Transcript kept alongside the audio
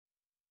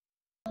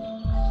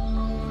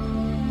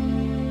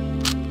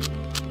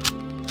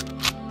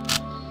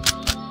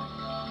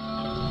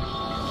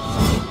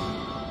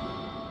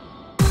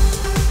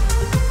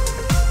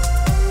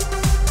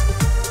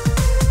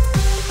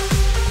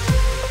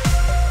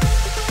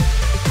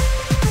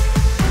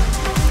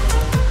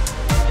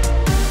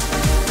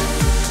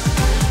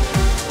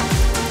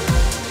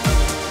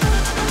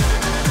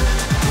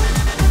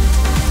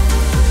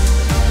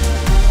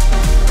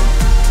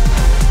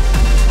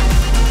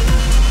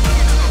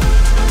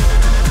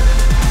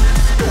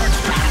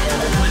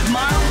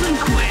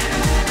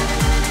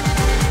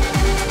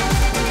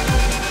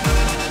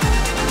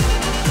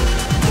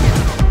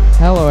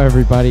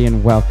everybody,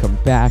 and welcome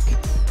back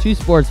to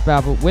Sports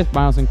Babble with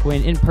Myles and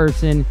Quinn in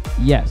person.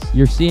 Yes,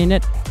 you're seeing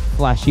it.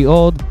 Flashy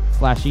old,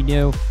 flashy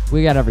new.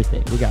 We got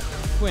everything. We got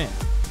Quinn.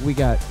 We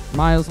got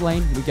Myles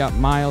Lane. We got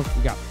Myles.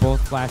 We got both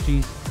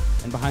flashies.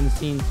 And behind the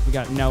scenes, we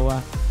got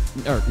No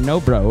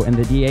Bro and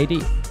the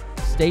DAD.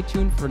 Stay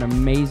tuned for an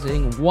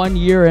amazing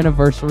 1-year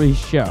anniversary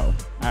show.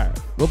 All right,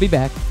 we'll be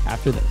back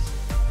after this.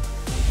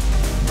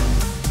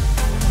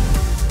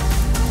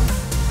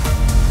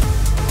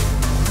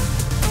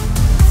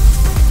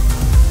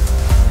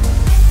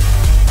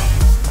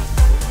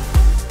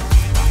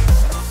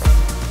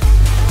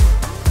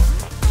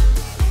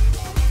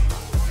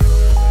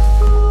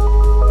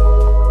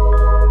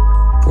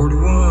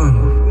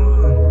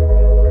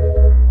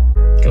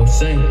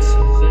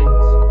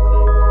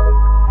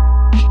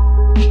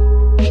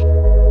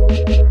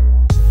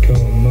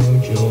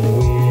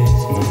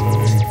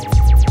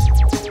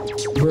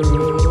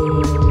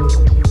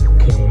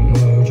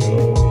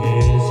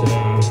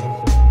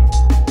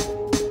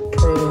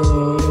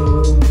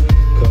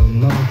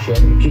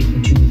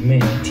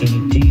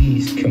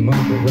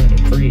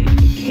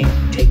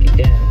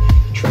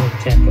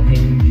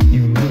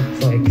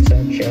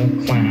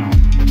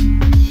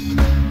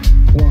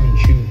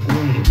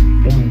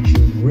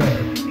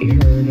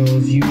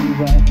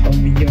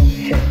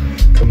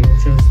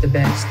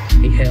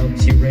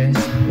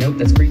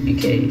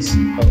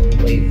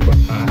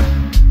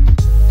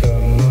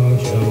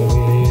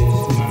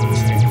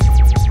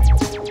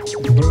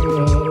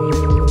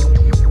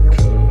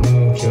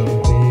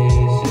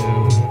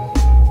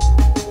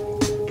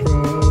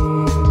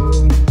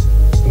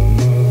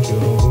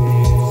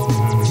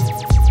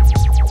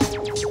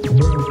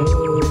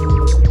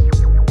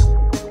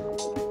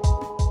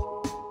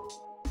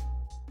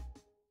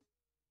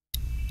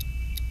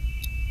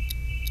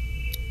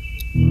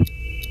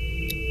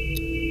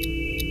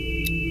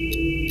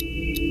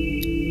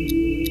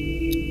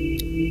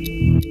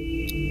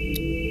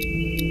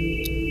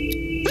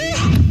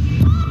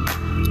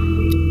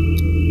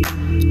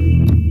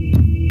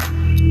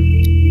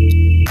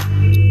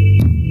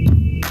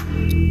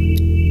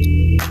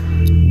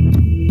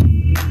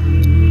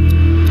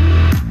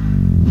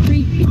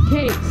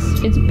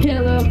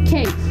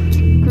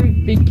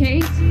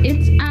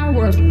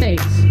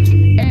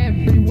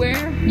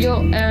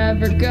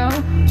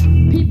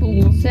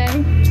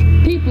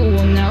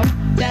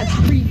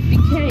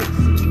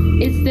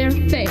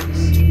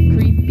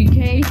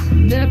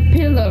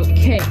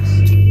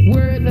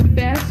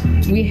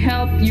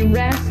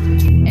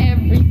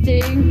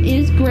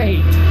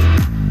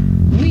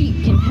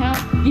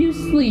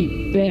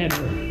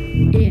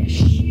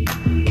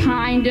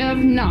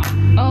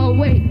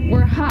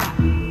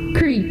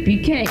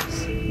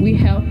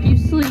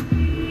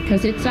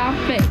 It's our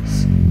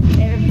face.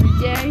 Every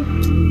day,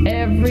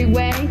 every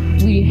way,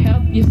 we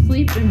help you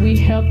sleep and we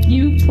help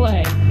you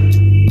play.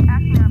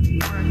 Acting up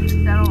before us to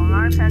settle on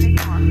our pending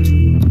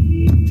lawsuit.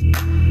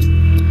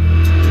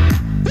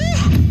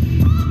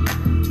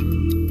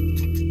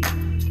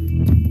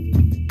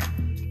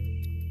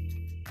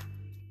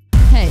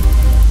 Hey,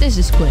 this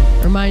is Quinn,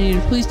 reminding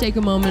you to please take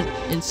a moment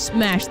and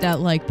smash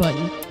that like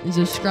button and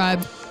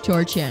subscribe to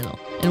our channel.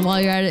 And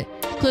while you're at it,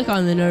 click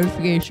on the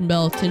notification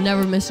bell to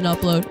never miss an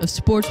upload of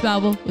Sports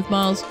Babble with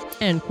Myles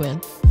and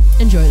Quinn.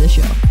 Enjoy the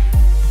show.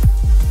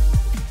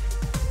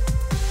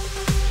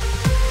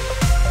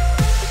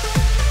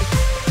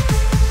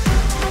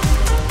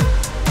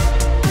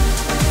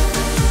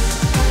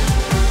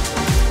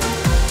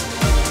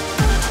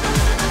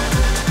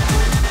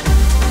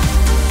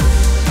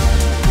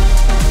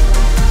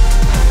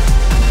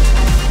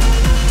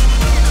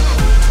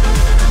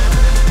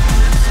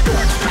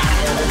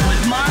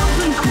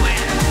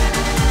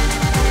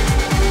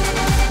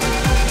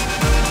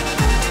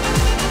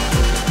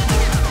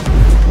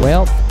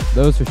 Well,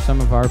 those are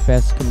some of our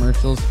best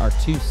commercials, our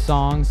 2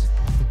 songs,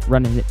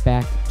 running it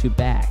back to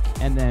back.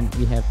 And then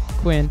we have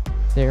Quinn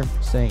there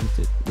saying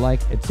to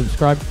like and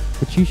subscribe.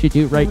 What you should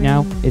do right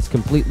now is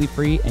completely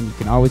free, and you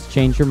can always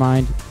change your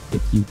mind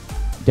if you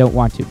don't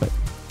want to. But,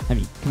 I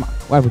mean, come on.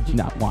 Why would you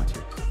not want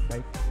to?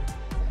 Right?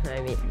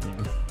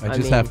 I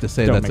just have to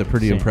say that's a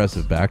pretty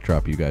impressive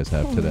backdrop you guys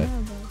have today.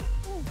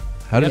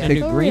 How did it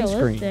take a green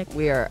screen?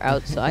 We are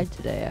outside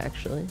today,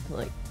 actually.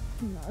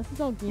 No, this is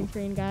all green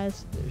screen,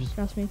 guys.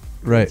 Trust me.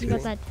 Right. It's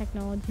got that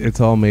technology. It's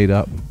all made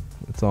up.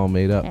 It's all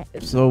made up.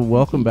 So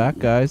welcome back,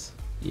 guys.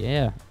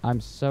 Yeah, I'm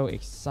so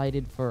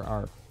excited for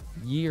our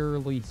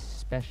yearly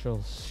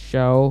special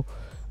show.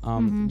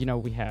 You know,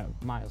 we have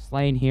Myles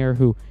Lane here,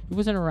 who he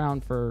wasn't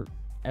around for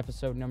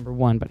episode number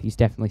 1, but he's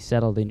definitely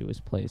settled into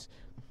his place.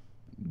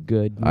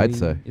 Good. I'd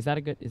say. Is that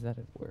a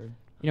word?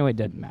 You know, it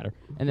doesn't matter.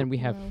 And then we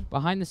have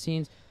behind the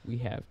scenes, we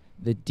have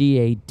the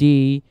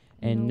DAD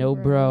and No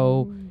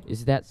Bro.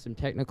 Is that some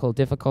technical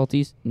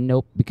difficulties?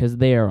 Nope, because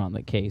they are on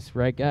the case,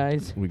 right,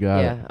 guys? We got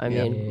it. Yeah, I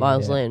mean,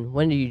 Myles Lane,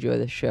 when did you join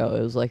the show?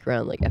 It was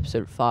around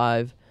episode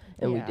 5,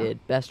 and we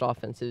did best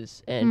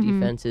offenses and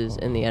defenses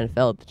in the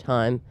NFL at the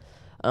time.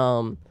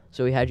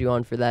 So we had you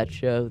on for that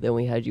show. Then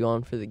we had you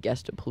on for the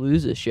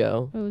Guestapalooza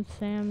show. It was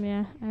Sam,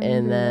 yeah. I And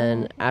remember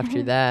then that.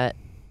 after that,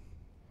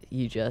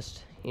 you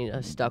just,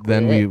 stuck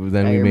Then with we it.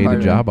 then Now we you're made part a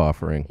of job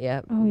offering.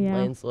 Yep. Oh, yeah.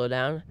 Lane Slow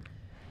Down.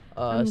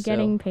 I'm So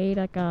getting paid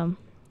like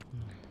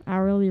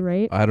hourly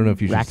rate. I don't know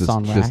if you should Racks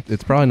on just racks.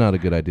 it's probably not a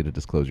good idea to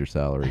disclose your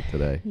salary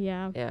today.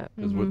 Yeah. Yeah.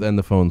 Because Mhm. then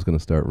the phone's going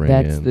to start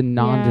ringing. That's the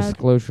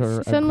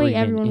non-disclosure Suddenly agreement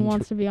everyone into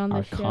wants to be on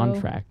our this show.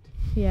 contract.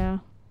 Yeah.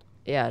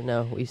 Yeah,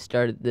 no, we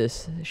started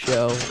this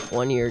show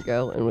 1 year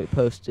ago, and we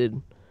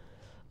posted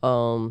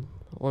one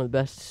of the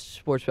best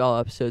Sports Babble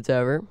episodes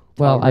ever.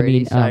 Well, Tom I Brady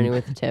mean, signing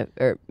with the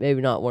or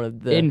maybe not one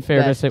of the in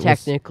fairness, best it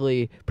was-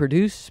 technically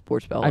produced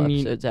Sports Babble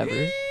episodes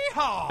ever.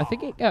 I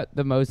think it got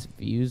the most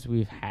views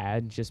we've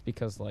had just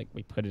because like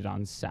we put it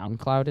on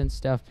SoundCloud and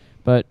stuff.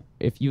 But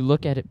if you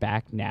look at it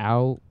back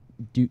now,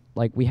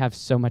 we have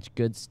so much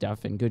good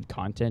stuff and good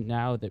content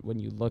now that when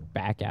you look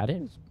back at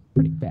it, it's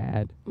pretty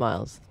bad.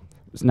 Miles,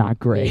 It's not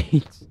great.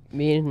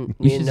 me and You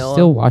me should and Noah,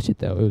 still watch it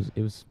though.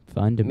 It was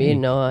fun to me make.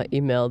 and Noah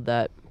emailed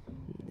that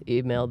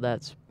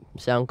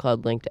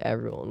SoundCloud link to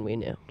everyone we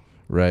knew.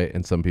 Right,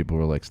 and some people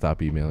were like,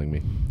 "Stop emailing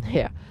me."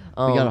 Yeah.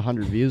 We got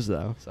 100 views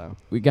though, so.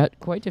 We got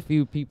quite a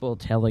few people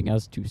telling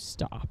us to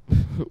stop.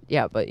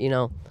 Yeah, but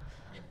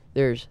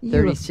there's You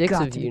have 36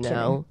 got of to you be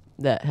now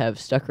that have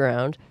stuck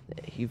around.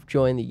 You've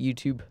joined the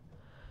YouTube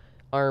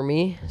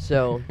army,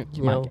 so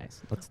Come on,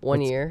 guys. Let's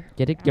 1 year.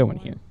 get it going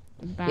here.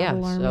 Yeah,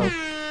 Battle so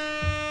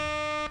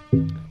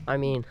I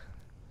mean,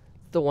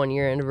 the 1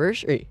 year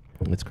anniversary.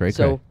 It's great.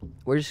 So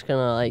we're just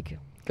gonna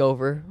go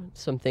over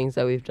some things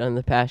that we've done in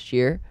the past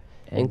year,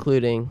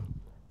 including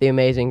the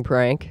amazing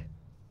prank.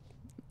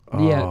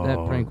 Yeah,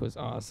 that prank was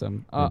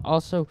awesome.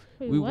 Also,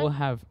 Wait, we what? will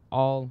have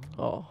a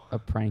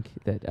prank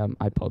that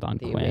I pulled on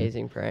The Quinn.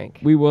 amazing prank.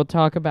 We will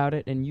talk about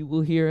it, and you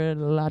will hear a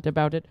lot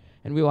about it.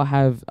 And we will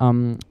have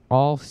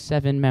all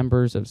 7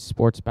 members of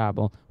Sports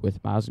Babble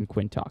with Myles and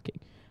Quinn talking.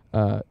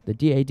 The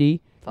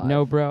DAD, 5.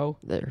 No Bro,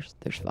 There's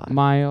 5.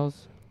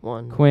 Myles,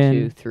 1, Quinn,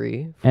 2,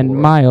 3, 4. and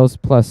Myles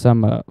plus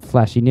some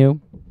flashy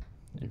new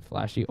and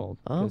flashy old.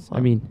 Oh, 'Cause, wow.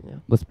 I mean, Yeah.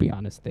 let's be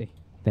honest, they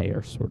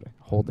are sort of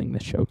holding the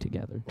show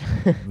together.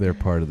 They're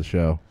part of the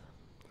show.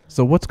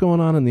 So what's going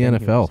on in the Been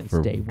here NFL since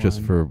for day just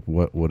one. for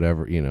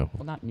whatever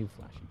Well, not new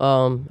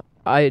flashy.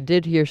 I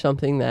did hear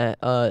something that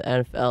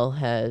NFL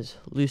has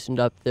loosened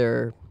up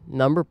their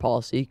number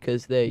policy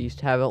because they used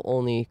to have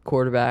only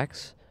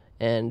quarterbacks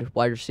and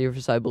wide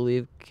receivers, I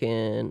believe,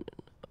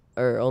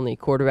 or only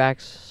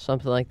quarterbacks,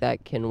 something like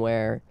that, can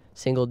wear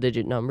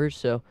single-digit numbers.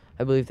 So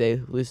I believe they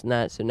loosened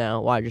that. So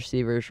now wide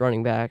receivers,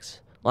 running backs,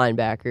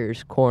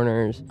 linebackers,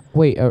 corners,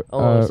 Wait,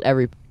 almost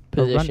every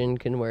position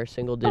can wear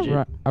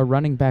single-digit. a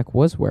running back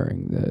was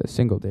wearing the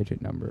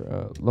single-digit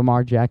number.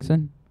 Lamar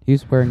Jackson,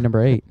 he's wearing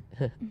number 8.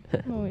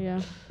 Oh,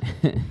 yeah.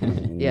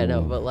 Yeah,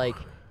 no, but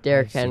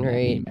Derrick I've seen that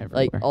Henry, meme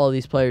everywhere. all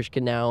these players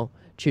can now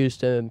choose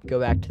to go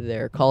back to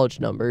their college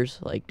numbers.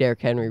 Like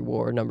Derrick Henry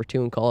wore number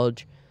 2 in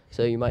college,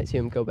 so you might see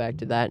him go back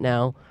to that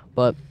now.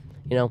 But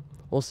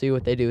we'll see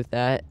what they do with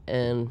that.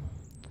 And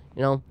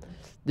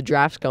the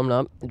draft's coming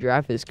up. The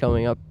draft is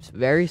coming up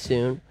very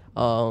soon.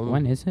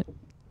 When is it?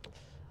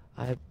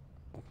 I'm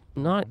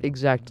not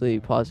exactly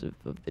positive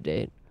of the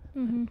date.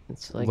 Mm-hmm.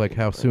 It's like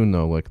how soon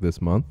though? Like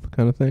this month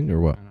kind of thing or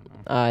what?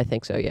 I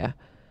think so. Yeah,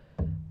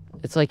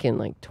 it's in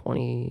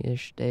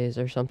 20-ish days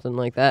or something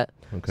like that.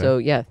 Okay. So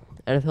yeah,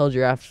 NFL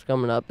draft's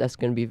coming up. That's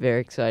going to be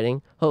very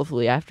exciting.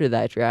 Hopefully after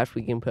that draft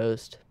we can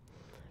post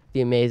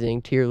the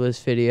amazing tier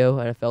list video,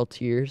 NFL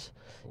tiers.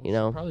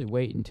 Probably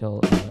wait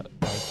until I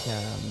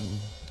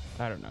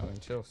don't know,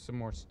 until some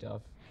more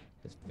stuff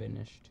is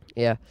finished.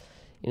 Yeah,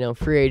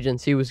 free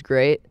agency was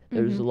great.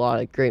 There was a Mhm.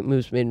 lot of great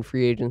moves made in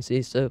free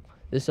agency. So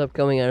this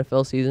upcoming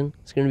NFL season,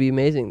 it's going to be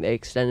amazing. They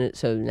extended it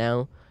so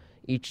now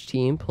each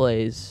team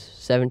plays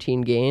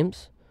 17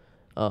 games.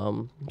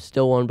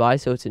 Still one bye,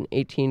 so it's an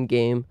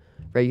 18-game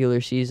regular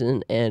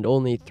season and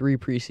only 3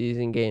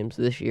 preseason games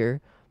this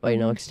year. But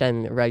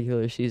extending the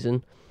regular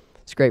season,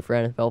 it's great for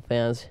NFL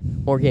fans.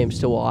 More games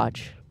to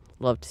watch.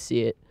 Love to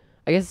see it.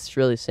 I guess it's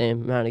really the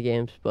same amount of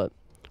games, but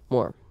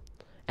more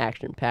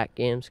action-packed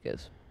games.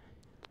 Because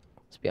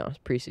let's be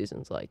honest,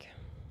 preseason's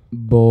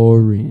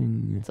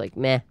Boring. it's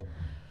meh.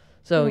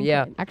 So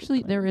yeah,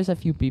 Actually, there is a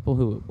few people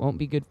who it won't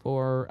be good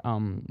for.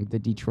 The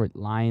Detroit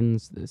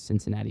Lions, the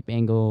Cincinnati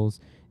Bengals,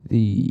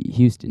 the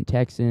Houston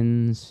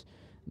Texans,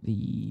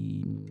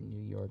 the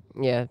New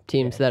York,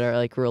 teams that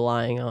are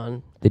relying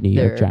on the New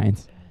York They're-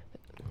 Giants.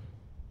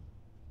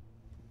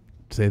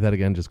 Say that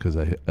again, just because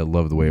I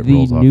love the way it The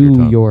rolls off your New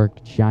tongue.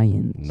 York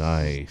Giants.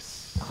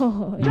 Nice.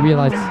 Oh, You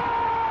realize no.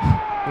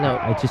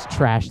 I just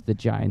trashed the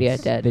Giants. Yeah,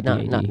 Dad. The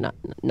Not DAD.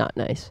 not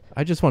nice.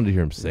 I just wanted to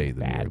hear him say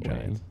the New Bad York way.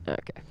 Giants.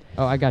 Okay.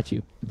 Oh, I got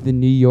you. The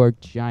New York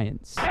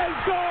Giants. Suck.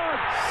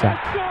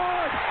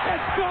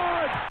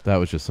 That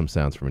was just some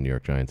sounds from a New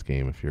York Giants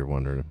game, if you're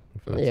wondering.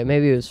 If that's- Yeah,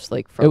 maybe it was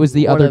from. It was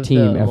the one other of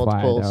team, the FYI,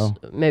 multiples.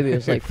 Maybe it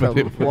was But from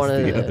it was one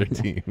of the the other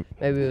team.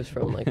 Maybe it was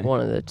from one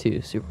of the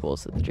 2 Super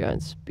Bowls that the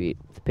Giants beat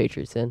the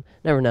Patriots in.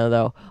 Never know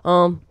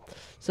though.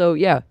 So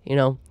yeah,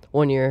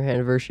 1-year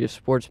anniversary of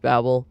Sports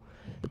Babble.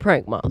 The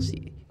prank, Myles.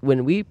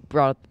 When we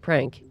brought up the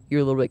prank, you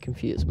were a little bit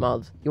confused.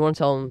 Myles, you want to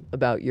tell them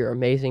about your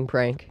amazing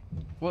prank?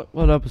 What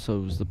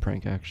episode was the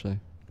prank actually?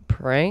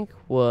 Prank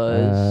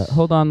was...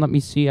 Hold on, let me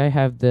see. I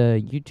have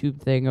the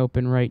YouTube thing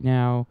open right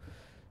now.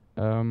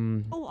 Oh,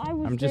 I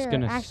was I'm just there.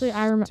 gonna Actually,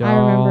 I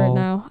remember it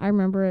now. I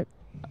remember it.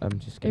 I'm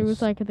just gonna It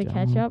was like the stall.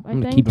 ketchup, I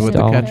I'm gonna think. keep and With the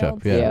stalling. it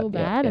ketchup, failed yeah. so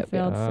bad. It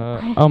failed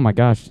so Oh my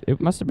gosh,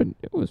 it must have been.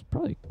 It was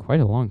probably quite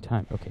a long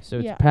time. Okay, so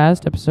it's Yeah.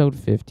 past episode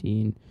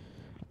 15.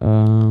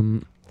 I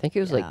think it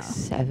was like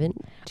 17.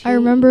 I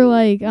remember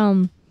like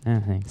I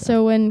think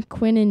so when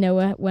Quinn and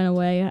Noah went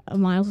away,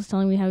 Myles was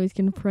telling me how he's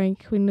gonna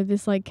prank Quinn with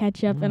this like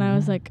ketchup, and I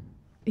was like,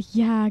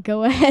 yeah,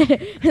 go ahead.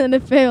 And then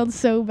it failed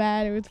so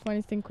bad. It was the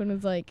funniest thing. Quinn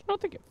was like, I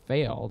don't think it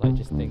failed. I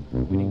just think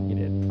we didn't get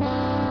it well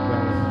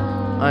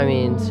enough. I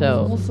mean,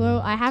 so... Also,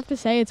 I have to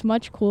say it's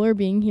much cooler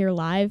being here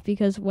live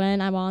because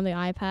when I'm on the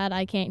iPad,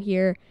 I can't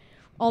hear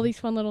all these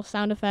fun little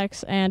sound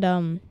effects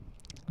and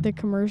the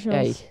commercials.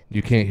 Hey,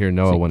 You can't hear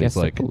Noah when he's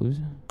like.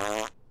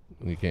 Guess-a-palooza?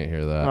 You can't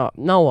hear that.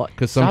 Noah,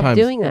 Because stop sometimes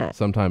doing that.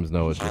 Sometimes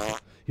Noah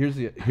just.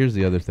 Here's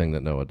the other thing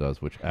that Noah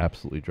does, which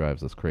absolutely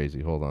drives us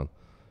crazy. Hold on,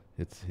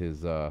 it's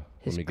his. Let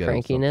His me get him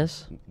crankiness.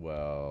 something.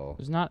 Well,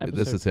 It was not episode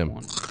this is him.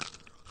 1.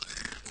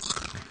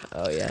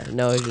 Oh, yeah.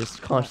 Noah's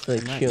just constantly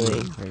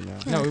chewing. right now.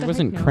 No, What it the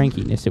wasn't heck, no?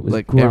 crankiness. It was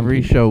like grumpy.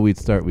 every show we'd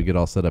start, we get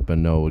all set up,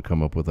 and Noah would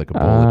come up with like a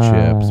bowl of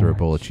chips or a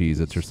bowl of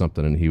Cheez-Its or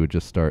something, and he would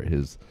just start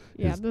his.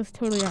 Yeah, his- that's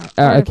totally right.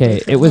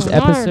 Okay, it was No,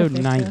 not episode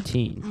artificial.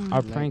 19.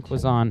 Our prank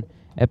was on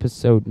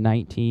episode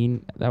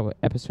 19. That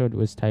episode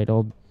was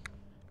titled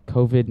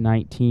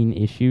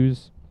COVID-19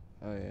 Issues.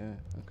 Oh yeah.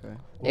 Okay.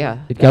 Yeah.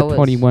 It that got was-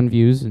 21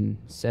 views and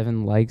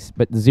 7 likes,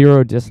 but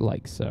 0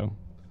 dislikes, so.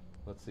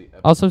 Let's see.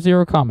 Also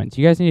 0 comments.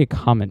 You guys need to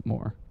comment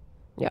more.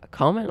 Yeah,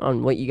 comment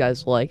on what you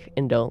guys like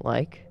and don't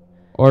like.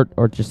 Or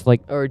just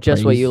like Or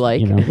just what you praise,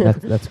 like. You know,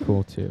 that's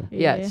cool too.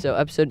 Yeah, so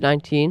episode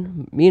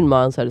 19, me and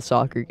Myles had a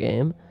soccer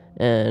game,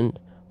 and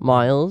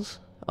Myles,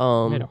 Made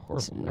a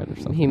horrible bet or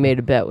something. he made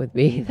a bet with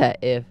me that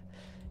if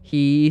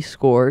he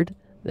scored,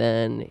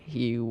 then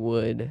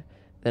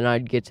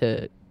I'd get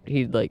to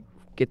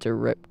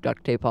rip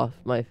duct tape off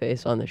my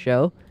face on the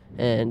show,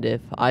 and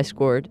if I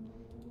scored,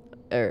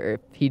 or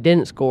if he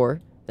didn't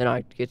score, then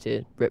I'd get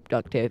to rip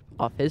duct tape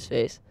off his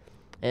face.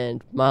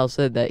 And Myles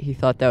said that he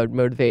thought that would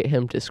motivate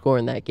him to score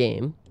in that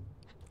game.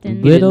 Then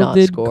He did Little not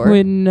did score.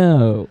 Quinn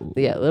know.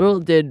 Yeah, little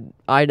did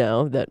I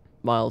know that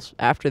Myles,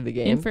 after the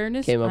game, In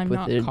fairness, came up I'm with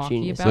not a cocky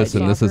genius. about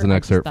Listen, this is soccer. an I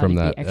just excerpt thought from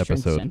it'd be that extra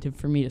episode. incentive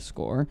for me to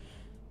score,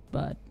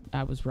 but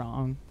I was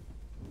wrong.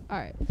 All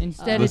right.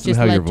 Instead, it Listen just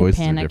how your led to voices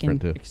are panic and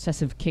different, too.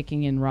 excessive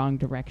kicking in wrong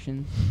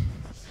directions.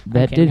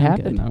 That Okay, did I'm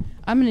happen good. though.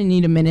 I'm gonna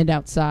need a minute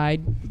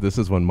outside. This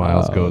is when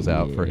Myles Oh, goes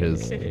out for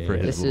his yeah.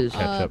 This little is-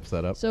 ketchup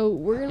setup. So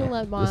we're gonna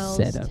let Myles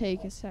setup.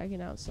 take a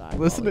second outside.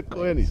 Listen while to we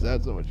Quinn. play. He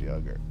sounds so much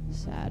younger.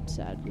 Sad.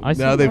 I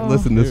Now see- they've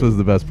listened. This was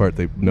the best part.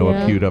 Noah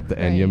Yeah. queued up the Enya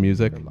Praying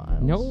music. for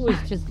Myles. Noah was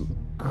just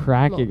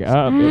cracking Most.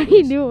 up. I It already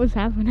was- knew what was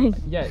happening.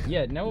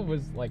 Yeah, Noah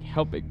was like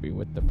helping me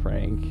with the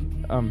prank.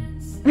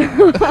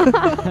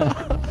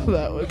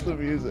 That was the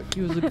music.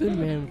 He was a good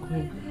man,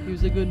 Quinn. He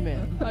was a good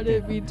man. I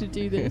didn't mean to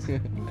do this.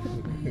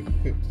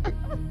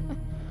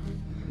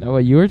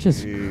 Noah, you were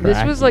just.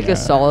 This was like cracking a up.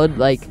 solid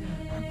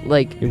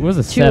It was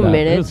a 2 setup.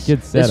 minutes. It was a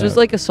good setup. This was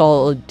like a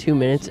solid 2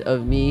 minutes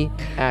of me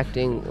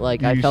acting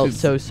like I You felt should-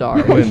 so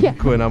sorry.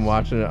 Quinn, I'm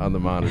watching it on the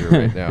monitor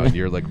right now, and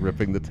you're like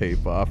ripping the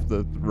tape off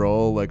the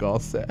roll, like all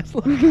sad.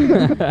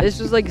 This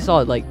was like a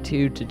solid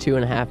 2 to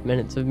 2.5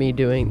 minutes of me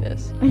doing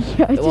this.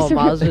 Yeah, it's While just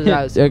Myles was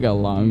out, took a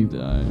long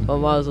time. while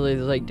Myles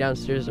was like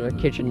downstairs in our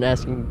kitchen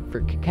asking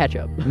for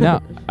ketchup.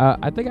 No,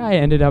 I think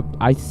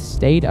I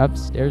stayed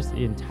upstairs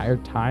the entire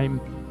time,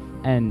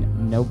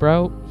 and no,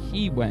 bro,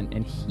 he went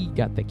and he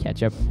got the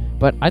ketchup.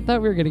 But I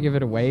thought we were gonna give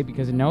it away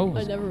because Noah I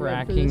was never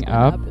meant for this cracking to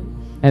up,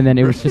 happen. and then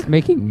it was just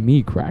making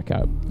me crack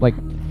up. Like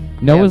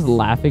Noah's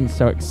laughing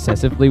so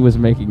excessively was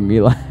making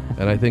me laugh.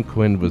 And I think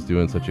Quinn was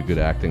doing such a good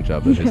acting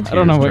job that his tears I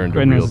don't know what turned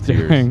Quinn to real was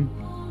tears. doing.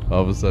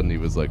 All of a sudden, he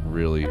was like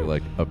really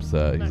like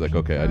upset. He's like,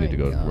 "Okay, I need to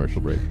go to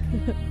commercial break."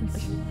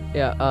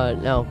 Yeah,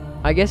 no.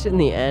 I guess in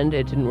the end,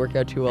 it didn't work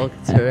out too well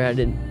considering I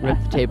didn't rip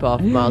the tape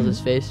off Myles'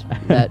 face.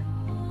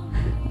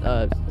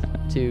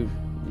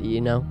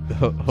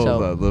 Hold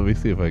So- on, let me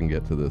see if I can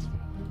get to this.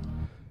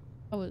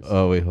 That was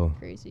Oh wait, hold on.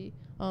 crazy.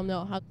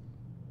 No, how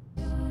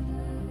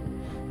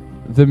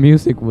The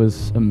music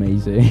was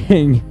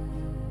amazing.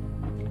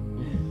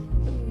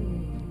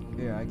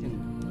 Yeah, I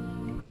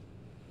can.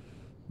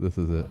 This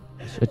is it.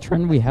 A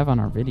trend we have on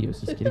our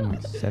videos is getting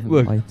like 7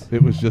 Look, likes.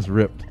 it was just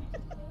ripped.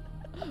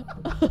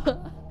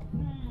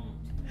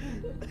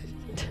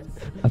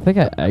 I think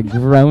I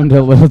groaned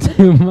a little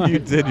too much. You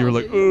did. You were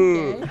like,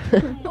 "Ooh."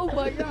 Oh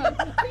my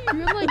god.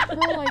 You're like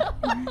full like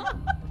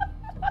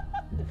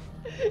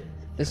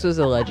This was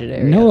a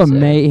legendary Noah episode.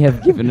 may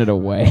have given it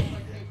away.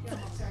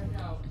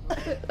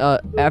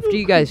 After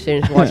you guys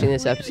finish watching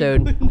this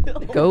episode,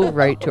 go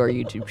right to our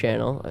YouTube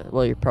channel.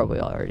 Well, you're probably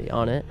already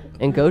on it.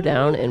 And go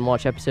down and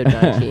watch episode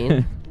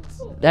 19.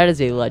 That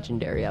is a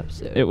legendary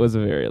episode. It was a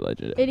very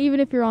legendary. And even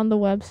if you're on the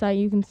website,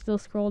 you can still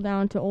scroll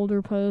down to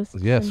older posts.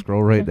 Yeah, and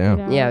scroll right check it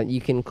down. out. Yeah,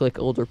 you can click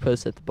older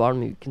posts at the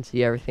bottom. You can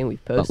see everything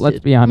we've But posted. let's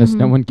be honest,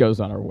 no Mhm. one goes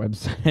on our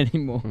website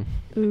anymore.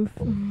 Oof.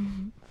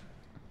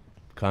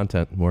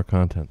 Content, more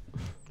content.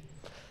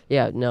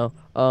 Yeah, no.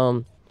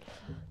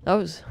 That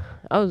was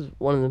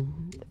one of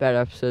the better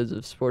episodes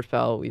of Sports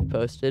Babble we've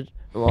posted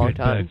in a long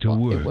time.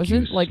 It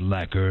wasn't like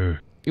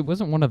it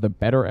wasn't one of the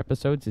better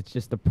episodes. It's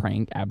just the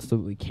prank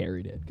absolutely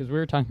carried it because we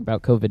were talking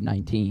about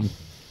COVID-19.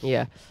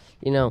 Yeah,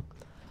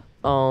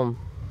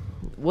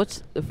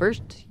 what's the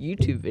first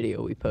YouTube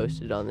video we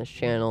posted on this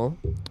channel?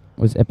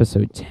 Was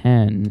episode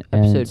 10.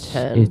 Episode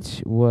and 10.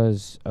 It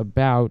was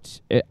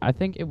about. I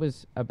think it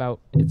was about.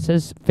 It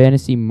says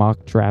fantasy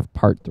mock draft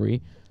part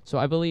 3. So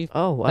I believe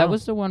Oh, wow. that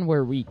was the one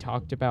where we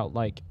talked about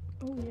like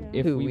Oh, yeah.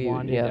 if Who we we-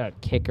 wanted yeah.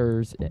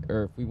 kickers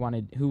or if we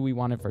wanted who we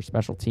wanted for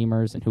special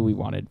teamers and who we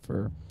wanted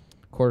for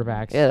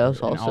quarterbacks. Yeah, that was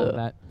and all also- of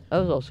that. That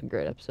was also a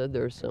great episode.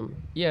 There was some...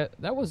 Yeah,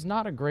 that was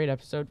not a great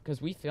episode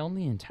because we filmed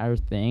the entire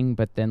thing,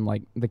 but then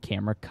like the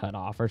camera cut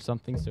off or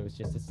something, so it's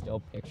just a still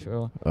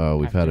picture. Oh,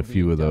 we've had a after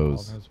few we of done all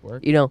those.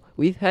 work.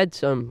 We've had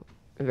some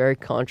very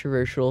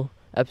controversial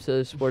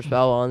episodes of Sports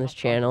Babble on this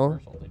channel.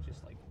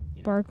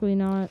 Barkley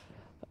not.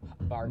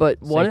 But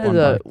one of Saquon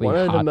the Barkley, one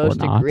of the hot or most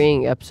not.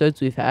 agreeing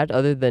episodes we've had,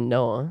 other than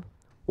Noah,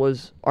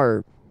 was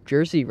our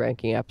jersey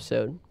ranking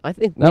episode. I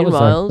think me That and was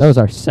Miles. that was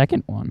our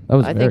second one. That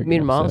was. I a very think me good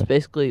and Miles episode.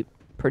 basically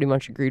pretty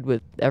much agreed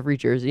with every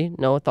jersey.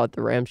 Noah thought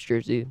the Rams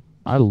jersey.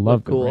 I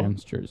love the cool.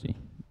 Rams jersey.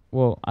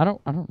 Well, I don't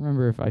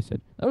remember if I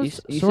said that was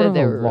you sort said of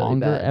they a were really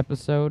longer bad.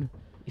 episode.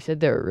 You said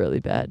they were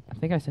really bad. I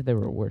think I said they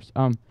were worse.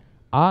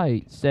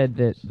 I said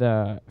that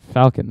the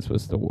Falcons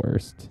was the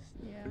worst.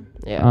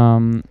 Yeah.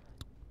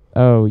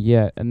 Oh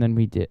yeah, and then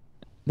we did.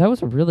 That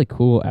was a really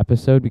cool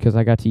episode because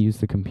I got to use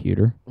the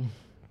computer,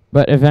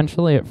 but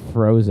eventually it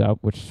froze up,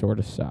 which sort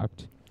of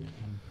sucked.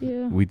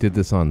 Yeah. We did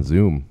this on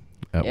Zoom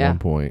at Yeah. one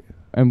point.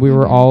 And we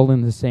were Mhm. all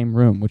in the same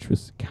room, which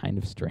was kind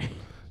of strange.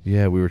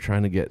 Yeah, we were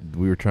trying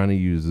to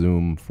use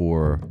Zoom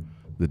for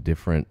the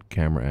different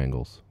camera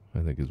angles, I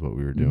think is what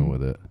we were doing Mhm.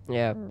 with it.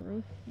 Yeah.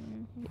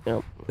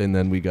 And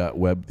then we got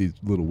these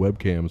little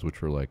webcams,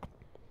 which were like,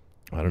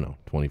 I don't know,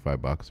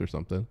 $25 or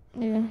something.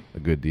 Yeah. A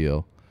good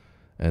deal.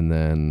 And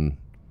then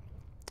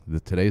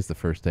today's the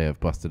first day I've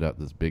busted out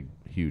this big,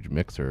 huge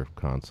mixer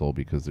console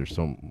because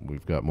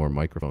we've got more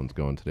microphones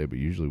going today, but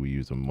usually we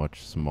use a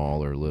much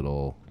smaller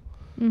little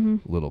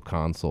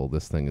console.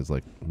 This thing is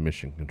like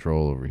mission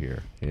control over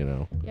here, you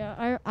know?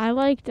 Yeah, I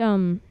liked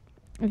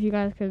if you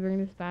guys could bring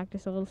this back,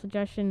 just a little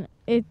suggestion.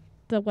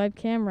 The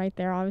webcam right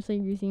there. Obviously,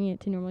 you're using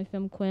it to normally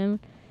film Quinn,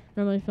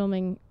 now you're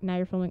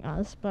filming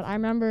us. But I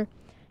remember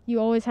you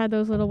always had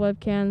those little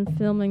webcams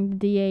filming the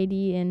DAD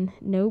and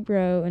No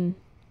Bro, and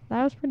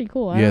that was pretty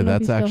cool. I Yeah, don't know if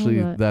that's you still have actually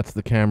that. that's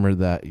the camera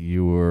that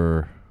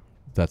you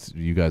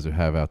guys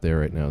have out there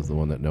right now is the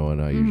one that Noah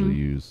and I usually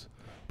use.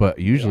 But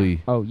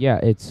usually Oh yeah,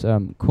 it's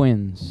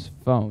Quinn's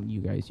phone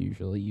you guys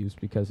usually use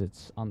because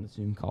it's on the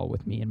Zoom call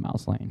with me and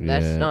Myles Lane.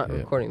 That's not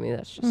recording me.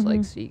 That's just like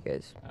Mhm. see you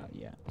guys.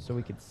 Yeah, so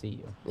we could see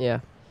you.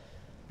 Yeah.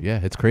 Yeah,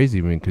 it's crazy.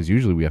 I mean, because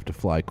usually we have to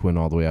fly Quinn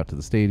all the way out to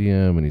the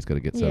stadium, and he's got to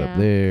get set Yeah. up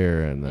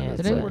there, and then Yeah, it's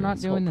Today like, we're not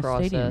this whole doing the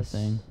stadium process.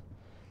 thing.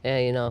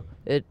 Yeah,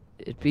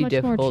 it'd be Much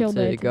more difficult chill to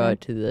day go out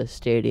to the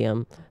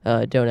stadium.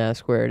 Don't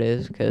ask where it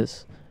is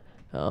because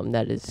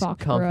that is Foxborough.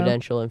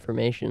 confidential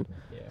information.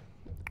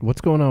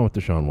 What's going on with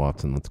Deshaun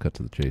Watson? Let's cut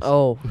to the chase.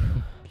 Oh,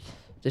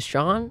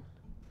 Deshaun?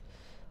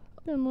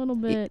 A little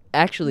bit.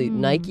 Actually,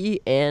 Nike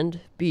and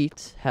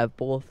Beats have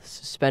both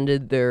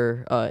suspended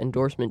their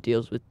endorsement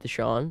deals with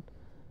Deshaun,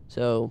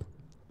 so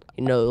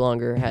he no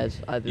longer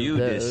has either You of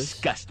those.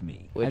 disgust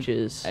me. Which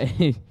is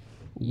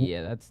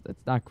yeah, that's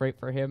not great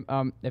for him.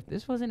 If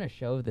this wasn't a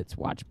show that's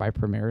watched by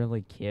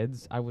primarily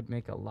kids, I would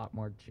make a lot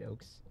more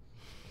jokes,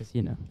 because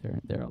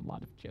there are a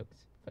lot of jokes,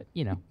 but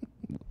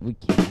we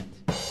can't.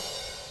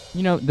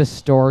 The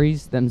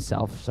stories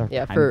themselves are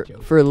yeah. kind For of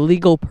jokes. for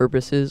legal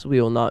purposes, we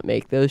will not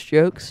make those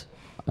jokes.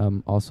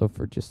 Also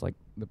for just like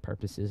the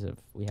purposes of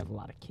we have a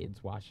lot of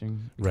kids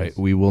watching. Right, because-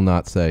 we will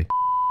not say.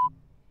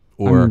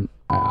 I Or mean,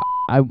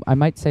 I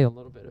might say a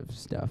little bit of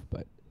stuff,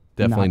 but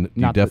definitely,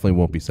 not you definitely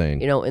won't be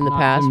saying. In the Not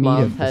past, the meat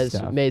Mom of the has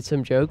stuff. made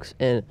some jokes,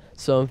 and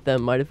some of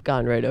them might have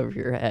gone right over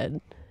your head.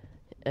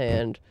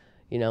 And,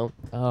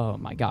 Oh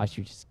my gosh,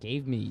 you just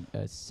gave me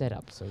a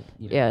setup, so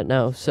yeah,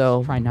 no,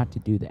 so try not to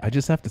do that. I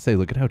just have to say,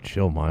 look at how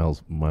chill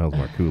Miles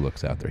Marcoux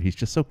looks out there. He's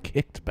just so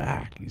kicked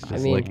back. He's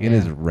just mean, like in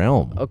his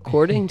realm.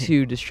 according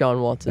to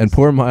Deshaun Watson, And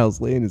poor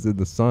Miles Lane is in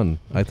the sun.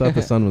 I thought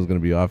the sun was going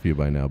to be off you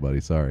by now,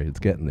 buddy. Sorry, it's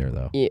getting there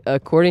though.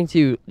 according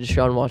to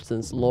Deshaun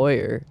Watson's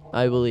lawyer,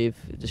 I believe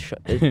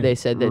they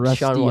said that Deshaun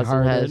Rusty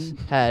Watson has Harden.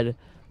 had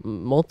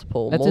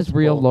multiple. That's his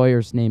real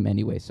lawyer's name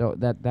anyway, so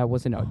that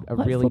wasn't a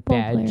What really football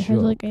bad player has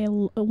joke. like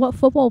what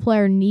football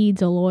player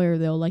needs a lawyer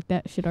though? Like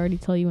that should already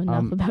tell you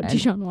enough about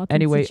Deshaun Watson's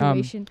anyway,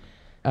 situation.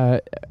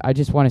 I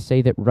just want to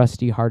say that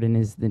Rusty Harden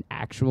is the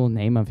actual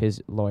name of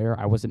his lawyer.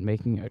 I wasn't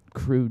making a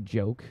crude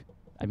joke.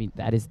 I mean,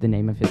 that is the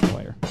name of his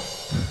lawyer.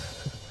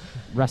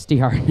 Rusty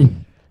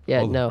Harden. Yeah,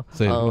 Hold on. no.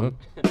 Say it.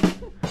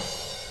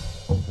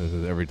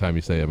 Every time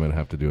you say it, I'm going to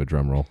have to do a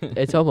drum roll.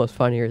 It's almost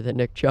funnier than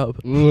Nick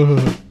Chubb.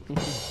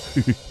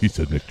 He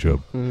said Nick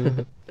Chubb.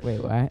 Wait,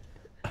 what?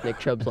 Nick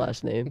Chubb's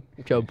last name.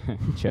 Chubb.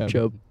 Chubb.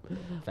 Chubb.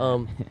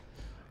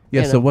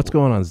 Yeah, You so know. what's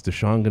going on? Is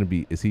Deshaun going to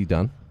be, is he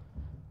done?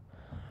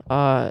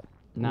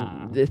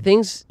 Nah. The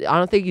things, I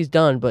don't think he's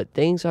done, but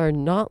things are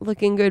not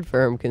looking good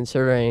for him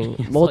considering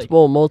It's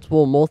multiple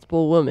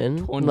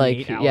women.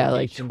 28 like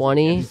allegations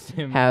 20 against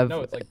him. have,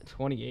 No, it's like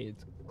 28.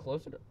 It's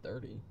closer to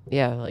 30.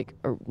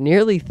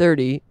 nearly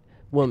 30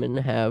 women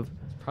have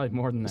Probably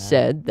more than that.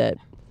 said that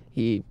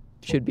he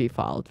should be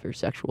filed for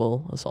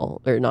sexual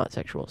assault, or not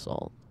sexual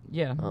assault.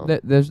 Yeah, Um,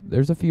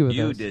 there's a few of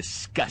You those.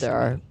 disgust There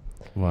are. me.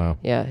 Wow.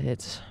 Yeah,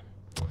 it's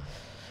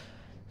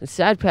a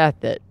sad path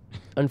that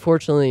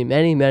unfortunately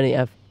many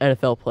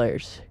NFL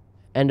players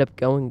end up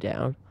going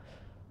down.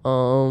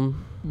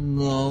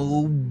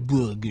 No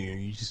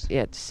boogers.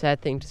 Yeah, it's a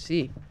sad thing to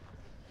see.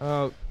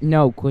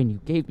 No, Quinn, you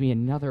gave me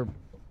another.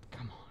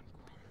 Come on,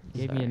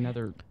 Quinn. You gave me Sorry.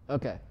 another.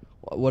 Okay.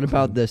 What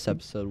about this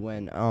episode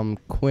when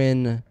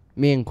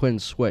me and Quinn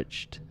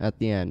switched at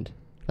the end?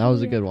 That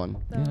was a good one.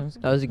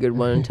 That was a good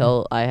one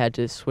until I had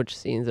to switch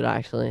scenes and I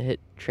actually hit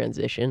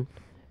transition.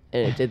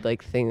 And it did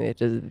like the thing that it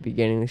does at the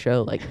beginning of the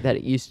show, like that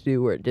it used to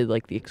do where it did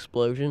like the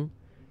explosion.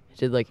 It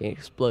did like an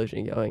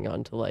explosion going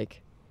onto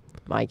like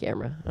my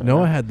camera. I don't know.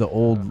 Noah had the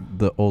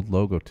old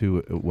logo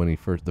too when he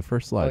the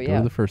first slide. Oh, Go yeah.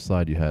 to the first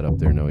slide you had up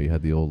there. Noah, you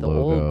had the old The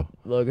logo. old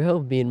logo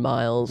being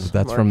Myles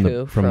That's from the-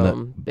 Marcoux from the-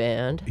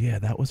 band. Yeah,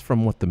 that was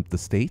from what the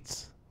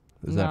States.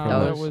 Is that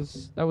No, from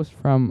that was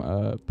from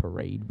a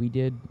parade we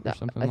did or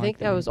something. I think like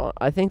that was on.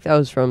 I think that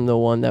was from the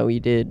one that we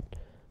did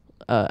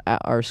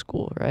at our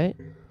school, right?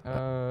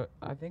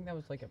 I think that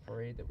was like a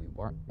parade that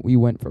we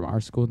went from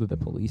our school to the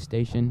police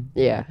station.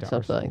 Yeah, back to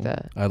our something like school.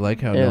 that. I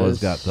like how It Noah's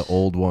was- got the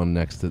old one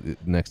next to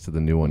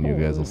the new one. You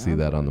guys will see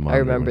that on the monitor. I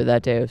remember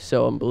that day. It was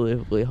so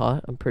unbelievably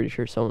hot. I'm pretty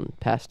sure someone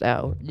passed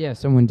out. Yeah,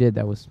 someone did.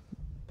 That was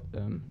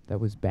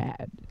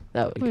bad.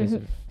 That was, Because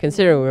of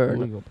considering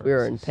legal we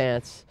were in purposes.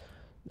 pants,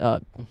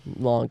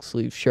 long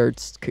sleeve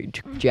shirts,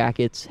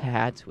 jackets,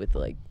 hats with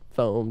like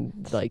foam,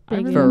 like I fur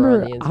on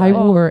remember the inside. I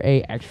wore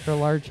a extra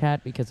large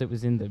hat because it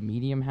was in the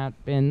medium hat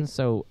bin.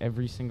 So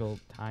every single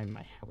time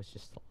my hat was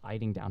just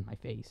sliding down my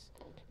face.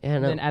 Yeah,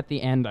 And no. then at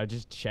the end, I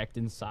just checked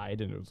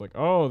inside, and it was like,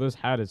 oh, this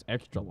hat is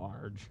extra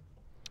large.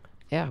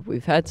 Yeah,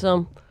 we've had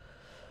some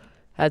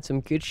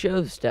good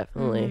shows,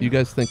 definitely. You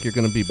guys think you're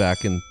going to be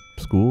back in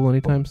school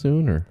anytime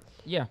soon, or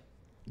Yeah.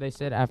 They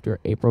said after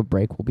April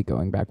break, we'll be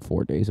going back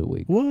 4 days a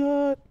week.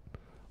 what?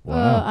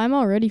 Wow. I'm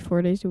already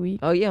 4 days a week.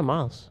 Oh yeah,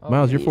 Miles.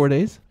 Miles, you're 4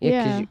 days.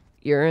 Yeah, 'cause Yeah.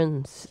 you're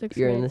in Sixth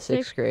you're in grade. the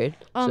sixth grade.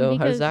 Um, So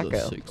how does that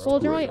because- go? Well,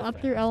 it's only up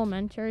through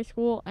elementary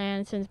school,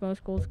 and since most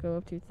schools go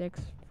up to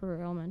 6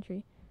 for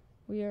elementary,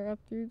 we are up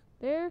through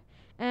there.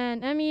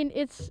 And I mean,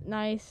 it's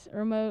nice.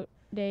 Remote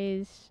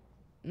days,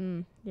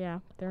 yeah,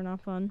 they're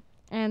not fun.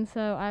 And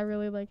so I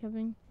really like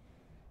having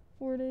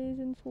 4 days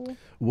in school.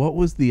 What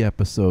was the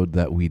episode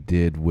that we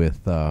did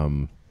with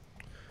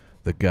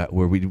the guy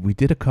where we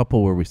did a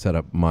couple where we set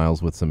up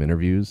Miles with some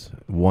interviews?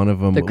 One of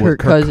them The was Kirk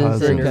Cousins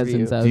Cousins.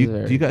 interview. that Do was you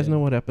very guys good. know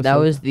what episode? That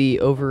was the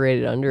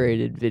overrated,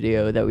 underrated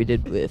video that we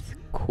did with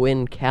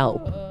Quinn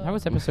Kalp. That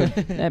was episode.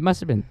 That must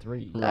have been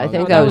 3. I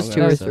think No, that was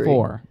 2 or 3.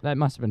 4. That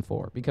must have been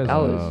 4 because That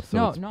was- so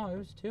no, it's it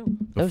was 2.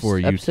 That was before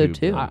episode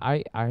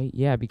YouTube. 2.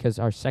 Yeah, because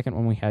our second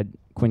one we had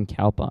Quinn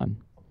Kalp on.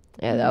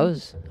 Yeah, that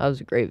was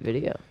a great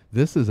video.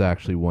 This is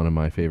actually one of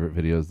my favorite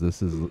videos.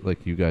 This is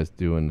like you guys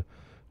doing.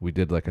 We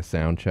did like a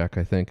sound check,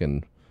 I think,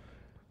 and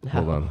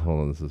hold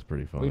on. This is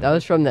pretty funny. That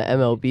was from the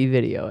MLB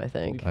video, I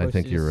think. I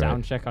think you're right.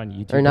 Sound check on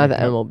YouTube. Or not the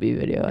and it got- MLB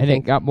video. I And it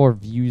think got more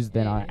views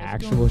than our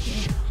actual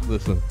show.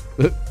 Listen.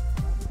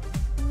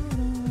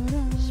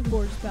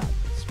 Sports Babble.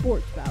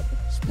 Sports Babble.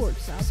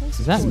 Sports Babble.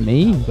 Is that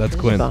me? That's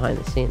Quinn. behind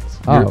the scenes.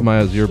 You're,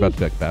 Miles, you're about to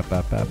be like, bap,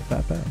 bap, bap,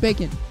 bap, bap.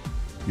 Bacon.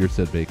 You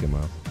said bacon,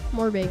 Miles.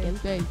 More bacon.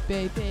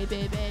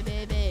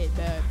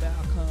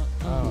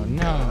 Oh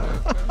no!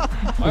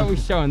 Why are we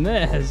showing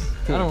this?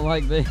 I don't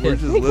like this. We're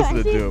just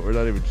listening to it. We're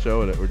not even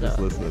showing it. We're just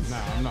listening. No,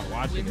 I'm not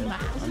watching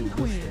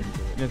it.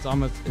 It's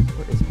almost.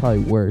 It's probably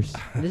worse.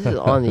 This is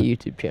on the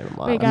YouTube channel,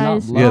 Miles. Wait,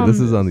 guys. Yeah, this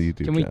is on the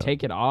YouTube Can we channel.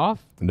 take it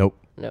off? Nope.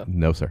 No.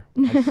 No, sir.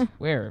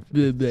 Where?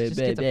 It just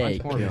gets a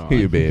bunch more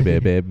Hey, views.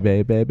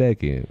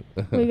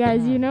 bacon. Wait,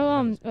 guys, you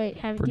know, wait,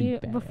 Pretty you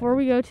bad. before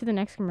we go to the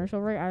next commercial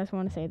break, I just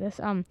want to say this.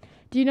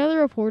 Do you know the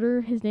reporter?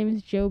 His name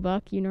is Joe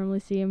Buck. You normally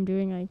see him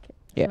doing like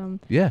Yeah.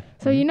 Yeah.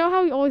 So you know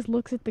how he always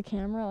looks at the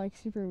camera like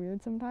super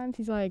weird sometimes?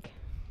 He's like,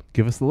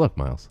 Give us the look,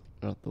 Miles.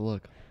 Not the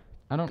look.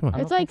 I don't. Come on. I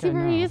don't it's like think I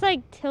super. He know. just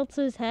like tilts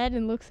his head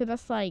and looks at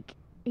us like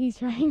he's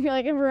trying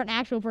like if we're an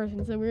actual person.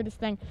 It's the weirdest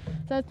thing.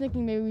 So I was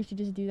thinking maybe we should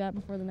just do that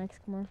before the next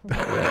commercial.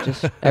 Yeah,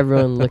 just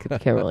everyone look at the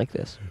camera like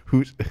this.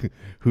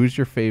 Who's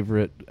your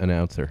favorite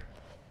announcer?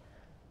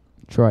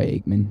 Troy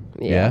Aikman.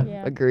 Yeah,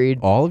 Yeah. agreed.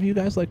 All of you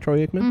guys like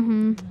Troy Aikman?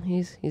 Mm-hmm.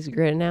 He's a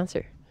great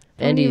announcer.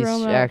 Tony Andy's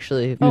Romo.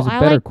 actually. He was Oh, a I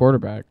better like-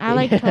 quarterback. I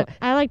like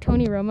I like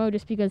Tony Romo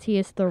just because he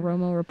is the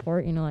Romo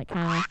report. You know, like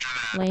kind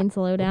of laying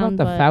slow What down, about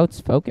the but Fouts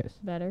Focus?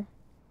 better.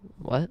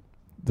 What?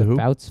 The who?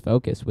 Fouts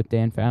Focus with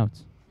Dan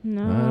Fouts.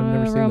 No, I've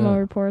never seen Romo that.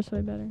 report's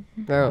way better.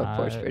 Romo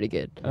report's pretty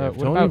good. What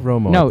Tony about-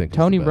 Romo, No, I think, is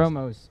Tony the best.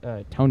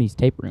 Romo's Tony's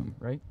tape room,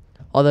 right?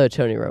 Although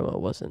Tony Romo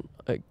wasn't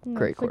a No,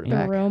 great it's like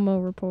quarterback. the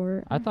Romo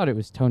report. I thought it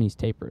was Tony's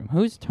tape room.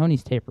 Who's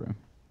Tony's tape room?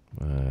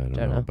 I don't Don't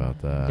know know.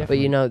 about that. But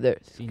you know, there.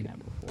 Seen that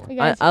before. You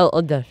guys,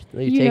 I'll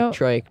definitely You take know-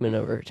 Troy Aikman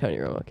over Tony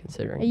Romo,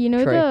 considering You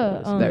know Troy the, Aikman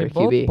was a um, better They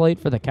both QB. played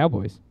for the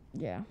Cowboys.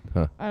 yeah.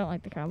 Huh. I don't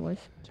like the Cowboys.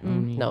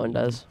 Tony. No one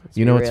does. Let's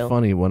You be know, it's real.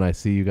 funny when I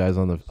see you guys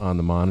on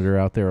the monitor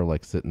out there,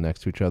 like sitting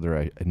next to each other.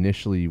 I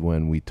initially,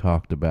 when we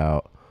talked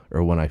about,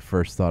 or when I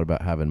first thought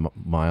about having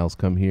Miles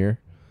come here,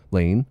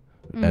 Lane,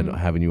 and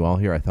having you all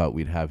here, I thought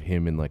we'd have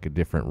him in like a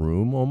different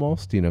room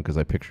almost, you know, because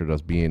I pictured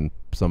us being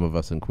some of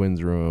us in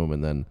Quinn's room,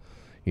 and then,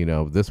 you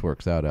know, this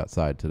works out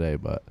outside today,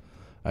 but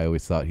I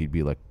always thought he'd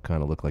be like,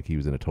 kind of look like he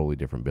was in a totally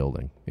different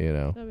building, you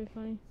know. That'd be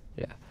funny.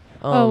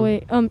 Um,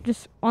 Wait.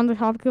 Just on the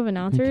topic of You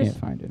announcers, can't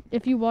find it.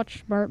 if you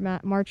watch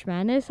March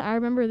Madness, I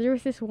remember there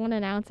was this one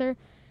announcer.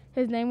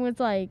 His name was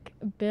like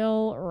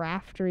Bill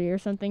Raftery or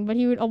something, but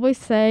he would always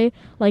say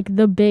like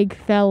the big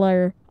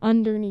feller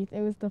underneath.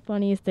 It was the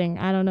funniest thing.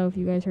 I don't know if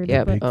you guys heard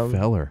Yeah, it, but Big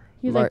feller.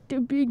 he was Mar- like the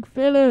big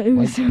fella. It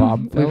was Like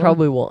Bob We Feller?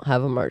 probably won't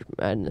have a March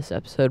Madness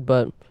episode,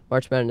 but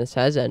March Madness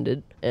has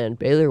ended, and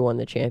Baylor won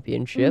the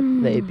championship.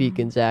 They beat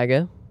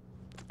Gonzaga.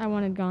 I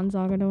wanted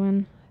Gonzaga to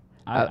win.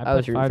 I put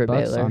was rooting for $5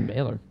 Baylor. on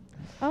Baylor.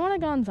 I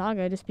wanted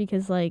Gonzaga just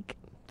because like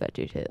That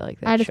dude hit like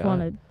that I just shot.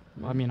 wanted.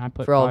 Well, I mean, I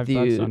put For all of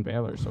 $5 you- on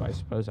Baylor, so I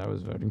suppose I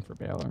was voting for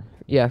Baylor.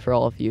 Yeah, for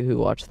all of you who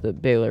watched the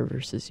Baylor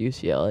versus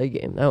UCLA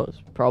game, that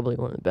was probably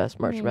one of the best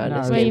March Yeah.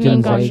 Madness No, Wait, games you mean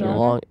I've watched in a Gonzaga?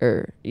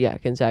 long.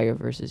 Gonzaga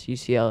versus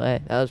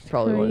UCLA. That was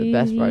probably one of the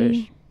best March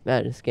Crazy.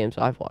 Madness games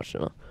I've watched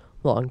in a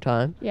long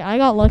time. Yeah, I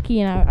got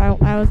lucky and I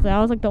was that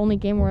was like the only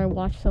game where I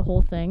watched the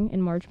whole thing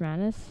in March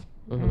Madness.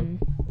 Mhm. And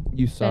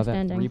You saw Best that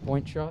ending.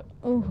 3-point shot?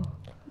 oh,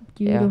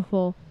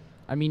 beautiful.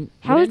 I mean,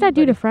 How would is that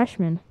due to anybody-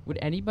 freshmen? Would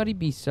anybody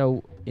be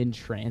so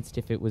entranced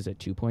if it was a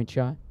 2-point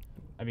shot?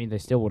 I mean, they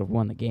still would have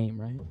won the game,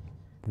 right?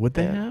 Would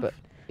they Yeah, have? but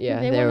yeah,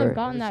 they they wouldn't were. have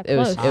gotten that It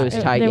was close. it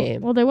was tie They-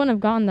 game. Well, they wouldn't have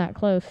gotten that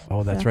close.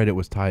 Oh, that's so, right. It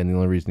was tied, and the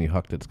only reason he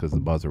hucked it's because the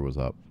buzzer was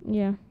up.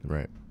 Yeah.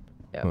 Right.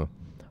 Well,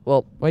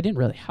 Well, he didn't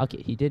really huck it.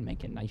 He did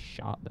make a nice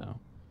shot, though.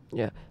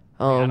 I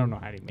um, don't know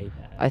how he made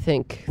that. I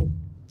think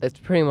that's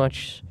pretty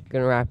much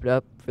gonna wrap it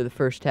up for the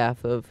first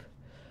half of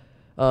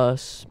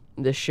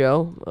this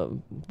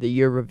show, the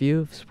year review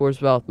of Sports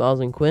Babble with Myles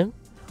and Quinn.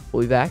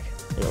 We'll be back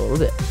in a little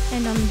bit.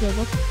 And I'm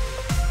Joe.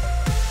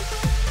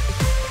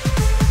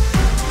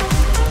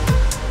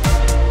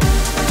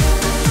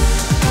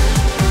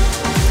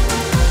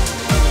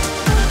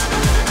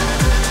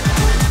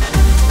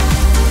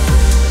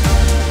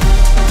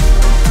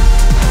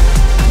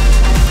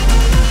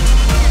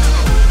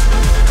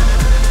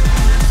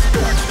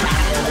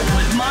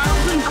 With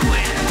Myles and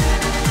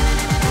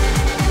Quinn.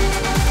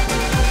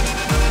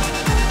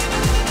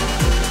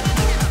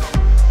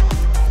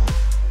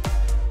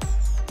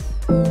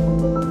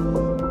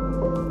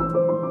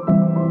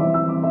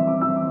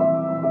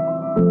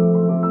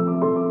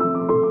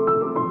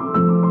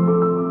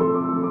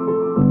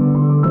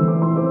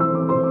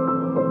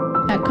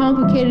 At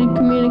Complicated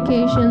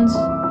Communications,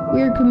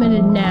 we are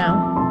committed now,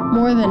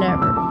 more than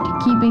ever, to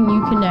keeping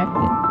you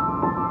connected.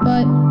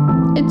 But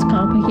it's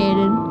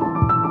complicated.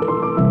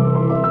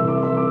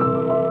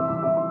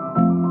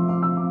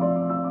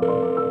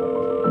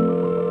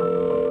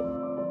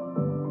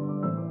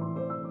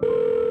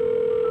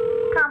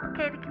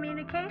 Complicated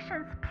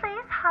communications,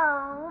 please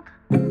hold.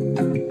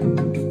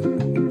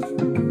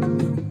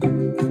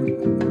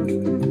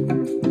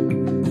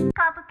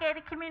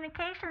 Complicated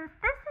communications,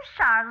 this is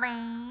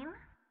Charlene.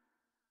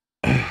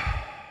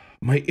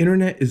 My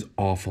internet is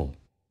awful.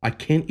 I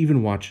can't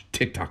even watch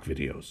TikTok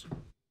videos.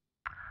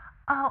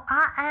 Oh,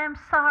 I am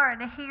sorry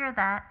to hear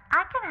that.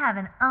 I can have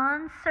an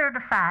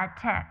uncertified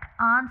tech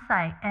on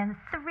site in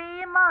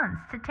 3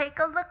 months to take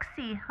a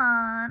look-see,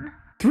 hon.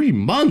 3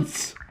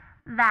 months?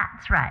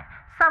 That's right.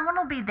 Someone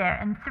will be there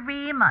in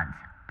 3 months,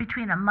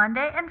 between a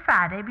Monday and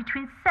Friday,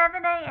 between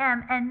 7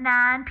 a.m. and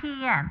 9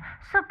 p.m.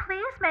 So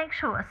please make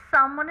sure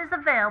someone is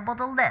available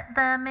to let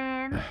them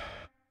in.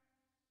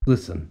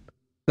 Listen,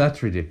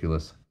 that's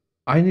ridiculous.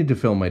 I need to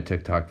film my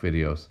TikTok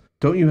videos.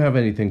 Don't you have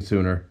anything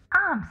sooner?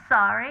 I'm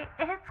sorry,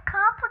 it's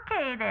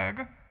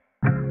complicated.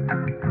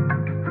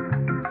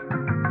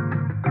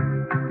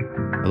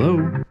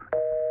 Hello?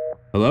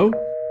 Hello?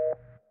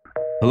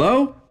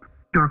 Hello?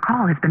 Your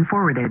call has been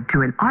forwarded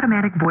to an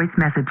automatic voice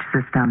message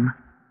system.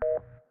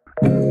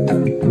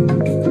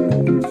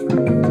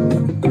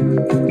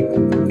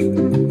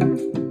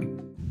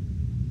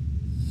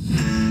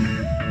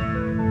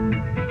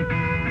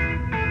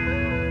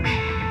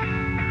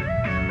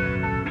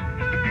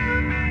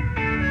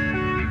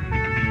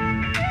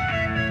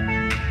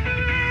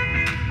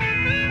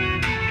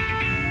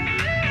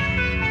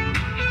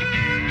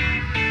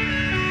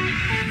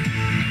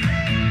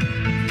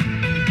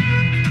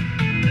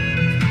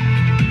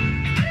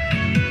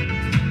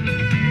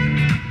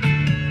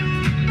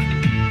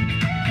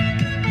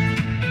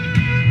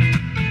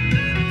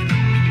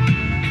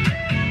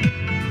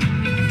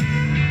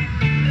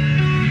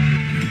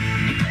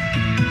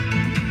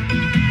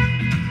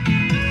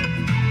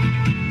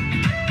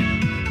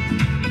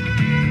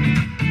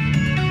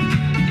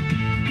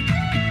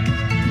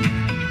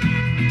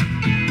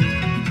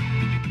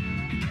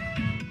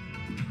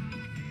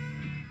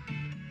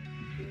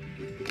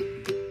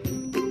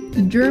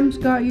 germs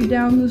got you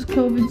down this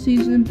COVID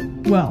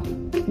season? Well,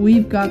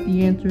 we've got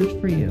the answers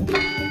for you.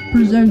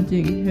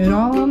 Presenting an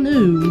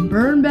all-new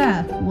Burn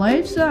Bath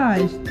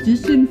life-size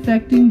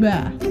disinfecting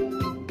bath.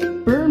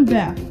 Burn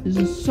Bath is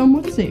a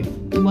somewhat safe,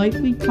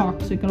 lightly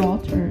toxic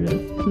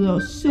alternative to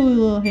those silly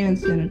little hand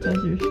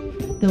sanitizers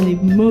that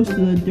leave most of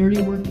the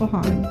dirty work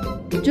behind.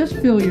 Just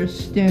fill your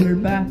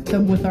standard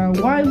bathtub with our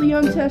widely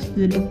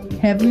untested,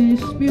 heavily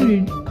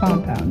disputed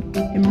compound.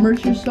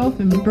 Immerse yourself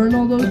and burn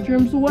all those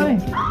germs away.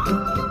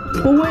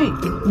 But wait,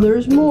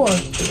 there's more.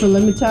 For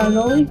limited time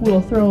only,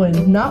 we'll throw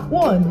in not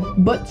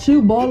one, but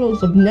 2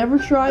 bottles of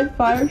never-tried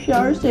fire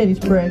shower sandy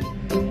spray.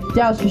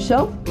 Douse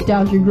yourself,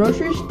 douse your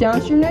groceries,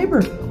 douse your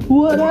neighbor,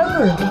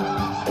 whatever.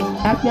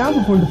 Act now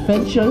before the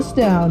Fed shuts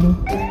down.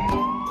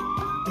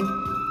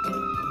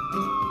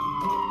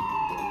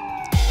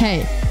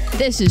 Hey,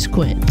 this is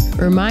Quinn,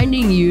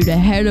 reminding you to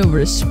head over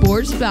to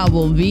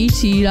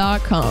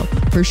sportsbabblevt.com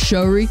for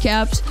show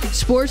recaps,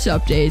 sports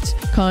updates,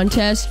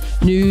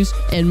 contests, news,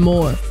 and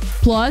more.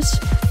 Plus,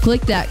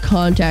 click that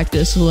contact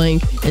us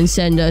link and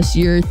send us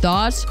your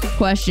thoughts,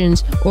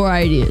 questions, or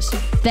ideas.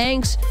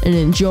 Thanks, and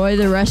enjoy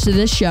the rest of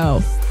the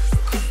show.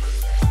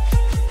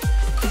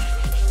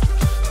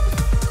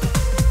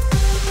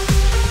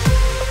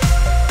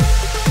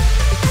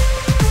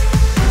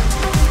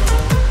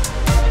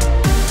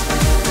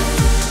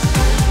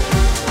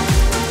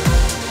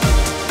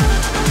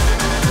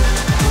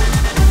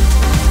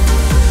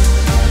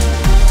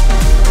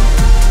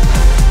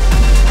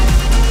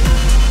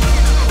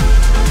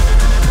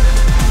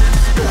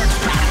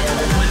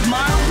 With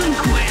Myles and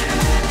Quinn.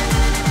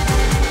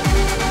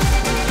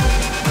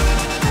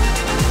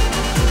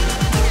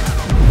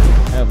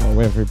 Hello,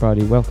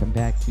 everybody. Welcome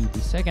back to the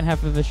second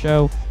half of the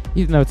show.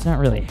 Even though it's not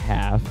really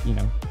half,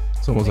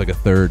 It's almost like a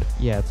third.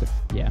 Yeah,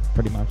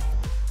 pretty much.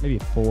 Maybe a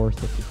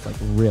fourth if it's like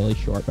really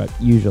short, but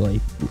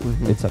usually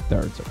it's a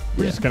third. So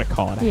we're just gonna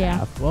call it a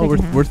half. Well,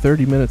 we're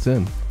 30 minutes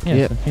in.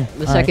 Yeah.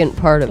 The second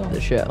part of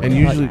the show. And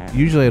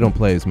usually I don't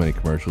play as many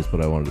commercials,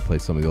 but I wanted to play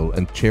some of the old.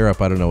 And Cheer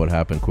Up, I don't know what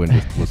happened. Quinn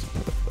was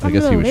I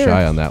guess he was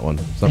shy on that one.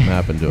 Something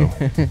happened to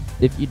him.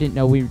 If you didn't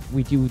know, we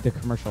do the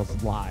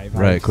commercials live.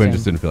 Right, Quinn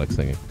just didn't feel like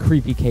singing.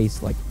 Creepy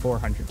Case like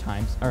 400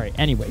 times. All right.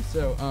 Anyway,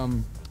 so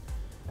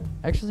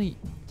actually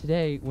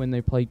today when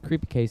they played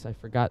Creepy Case, I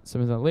forgot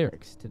some of the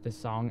lyrics to the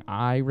song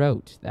I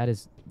wrote. That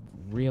is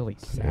really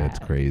sad. Yeah, it's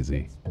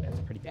crazy. That's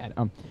pretty bad.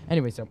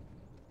 Anyway, so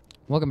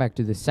welcome back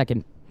to the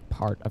second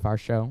part of our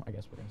show. I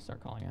guess we're gonna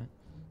start calling it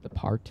the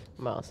part.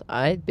 Miles,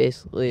 at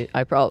this point,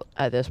 I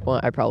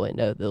probably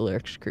know the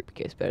lyrics to Creepy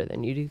Case better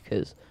than you do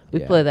because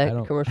we play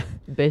that commercial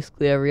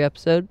basically every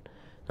episode.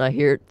 And I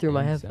hear it through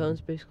my headphones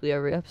basically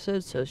every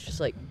episode, so it's just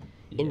like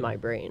in my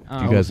brain.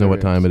 Do you guys know what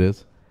time it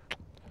is?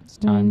 It's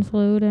time.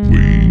 Slow down.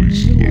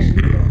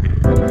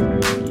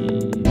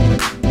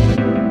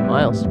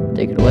 Miles,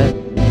 take it away.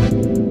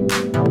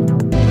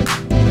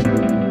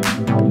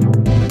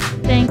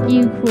 Thank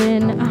you,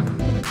 Quinn.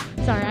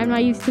 Sorry, I'm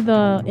not used to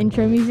the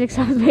intro music,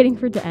 so I was waiting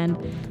for it to end.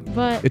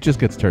 But It just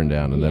gets turned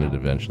down and then it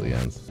eventually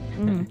ends.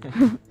 I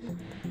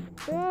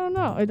don't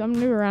know. I'm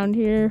new around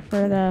here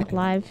for the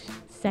live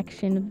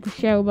section of the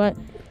show, but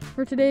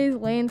for today's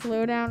Lane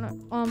Slowdown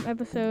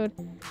episode,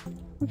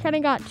 we kind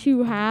of got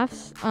 2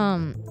 halves.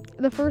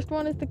 The first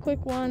one is the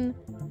quick one.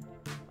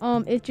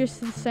 It's just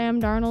the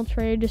Sam Darnold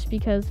trade, just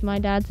because my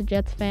dad's a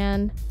Jets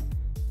fan,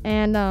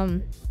 and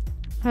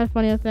had a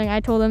funny little thing. I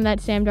told him that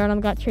Sam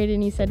Darnold got traded,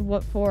 and he said,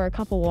 "What for? A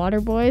couple water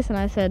boys?" And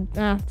I said,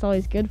 "That's all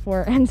he's good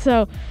for." And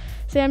so,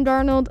 Sam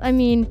Darnold, I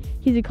mean,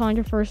 he's a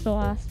controversial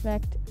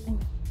aspect.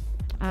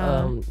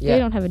 They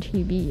don't have a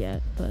QB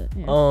yet, but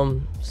yeah.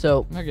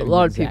 So a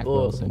lot of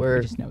people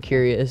were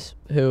curious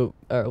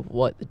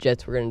what the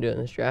Jets were going to do in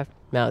this draft.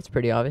 Now it's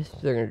pretty obvious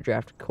they're going to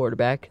draft a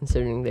quarterback,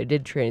 considering they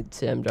did trade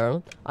Sam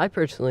Darnold. I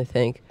personally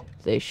think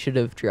they should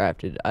have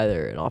drafted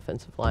either an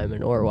offensive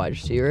lineman or a wide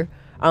receiver.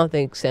 I don't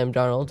think Sam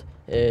Darnold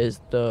is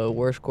the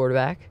worst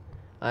quarterback.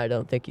 I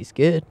don't think he's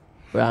good,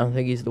 but I don't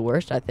think he's the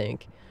worst. I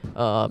think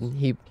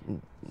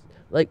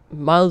like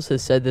Myles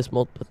has said this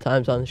multiple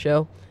times on the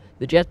show,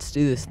 the Jets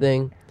do this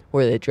thing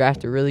where they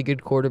draft a really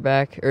good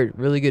quarterback or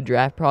really good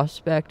draft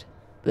prospect,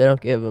 but they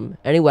don't give him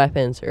any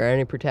weapons or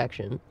any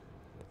protection.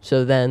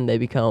 So then they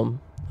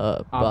become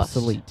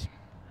obsolete. Bust.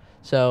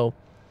 So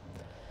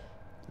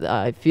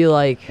I feel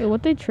like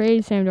What they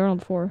trade Sam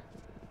Darnold for?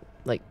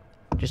 Like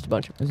just a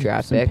bunch of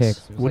draft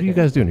picks. What are you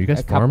guys doing? Are you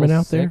guys farming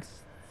out there?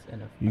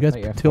 You guys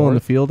tilling the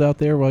field out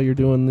there while you're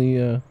doing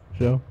the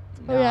show?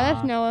 Oh yeah,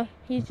 that's Noah.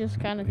 He's just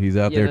kind of. He's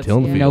out there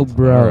tilling the fields. No,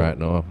 bro. All right,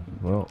 Noah.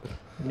 Well.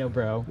 No,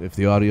 bro. If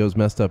the audio's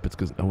messed up, it's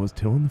because Noah's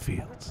tilling the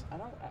fields.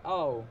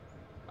 Oh,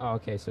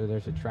 okay. So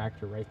there's a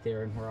tractor right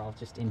there, and we're all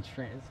just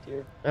entranced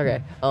here.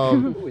 Okay.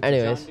 Ooh, it's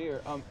anyways. a John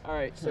Deere. All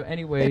right. So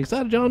anyways. It's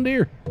not a John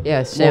Deere.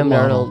 Yeah, Sam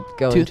Darnold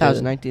going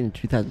 2019 and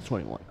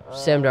 2021.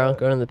 Sam Darnold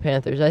going to the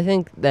Panthers. I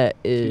think that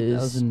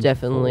is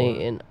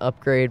definitely an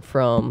upgrade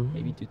from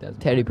maybe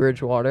Teddy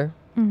Bridgewater.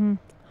 Mm-hmm.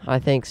 I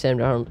think Sam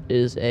Darnold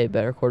is a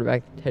better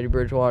quarterback than Teddy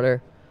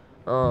Bridgewater.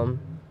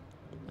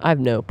 I have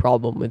no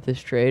problem with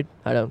this trade.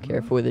 I don't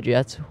care for the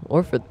Jets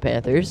or for the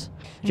Panthers.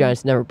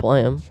 Giants never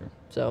play them.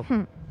 So,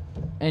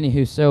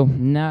 Anywho, so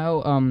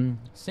now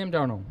Sam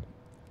Darnold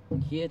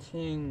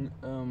getting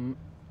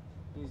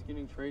he's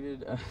getting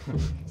traded.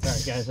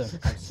 Sorry guys,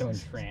 I'm so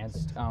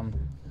entranced.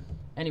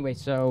 Anyway,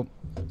 so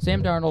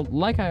Sam Darnold,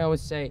 like I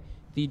always say,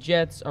 the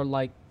Jets are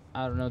like,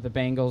 I don't know, the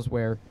Bengals,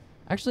 where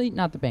actually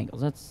not the Bengals.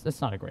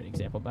 That's not a great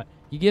example, but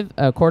you give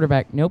a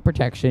quarterback no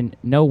protection,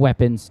 no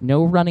weapons,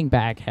 no running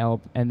back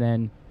help, and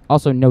then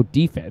also no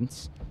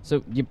defense.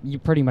 So you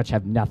pretty much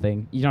have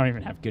nothing. You don't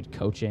even have good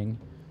coaching.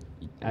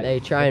 they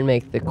try and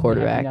make the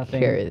quarterback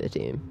carry the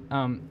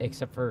team.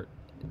 Except for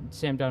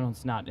Sam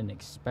Darnold's not an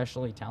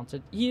especially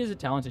talented. He is a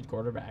talented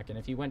quarterback, and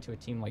if he went to a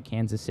team like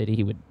Kansas City,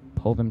 he would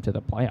pull them to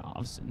the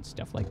playoffs and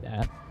stuff like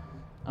that.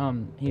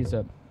 He's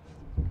a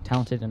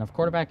talented enough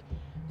quarterback.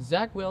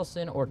 Zach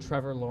Wilson or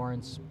Trevor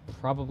Lawrence,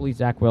 probably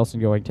Zach Wilson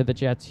going to the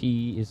Jets.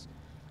 He's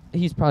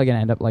probably going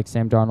to end up like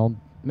Sam Darnold.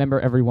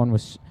 Remember,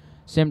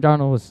 Sam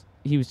Darnold was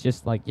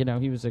just like,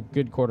 he was a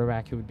good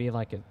quarterback who would be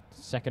like a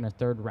second or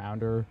third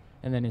rounder,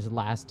 and then his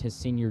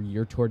senior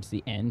year towards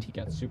the end, he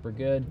got super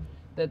good.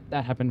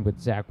 That happened with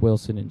Zach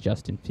Wilson and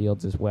Justin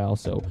Fields as well.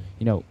 So,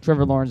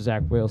 Trevor Lawrence,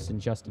 Zach Wilson,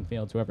 Justin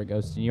Fields, whoever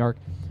goes to New York.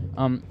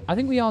 I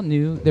think we all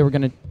knew they were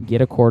going to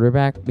get a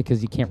quarterback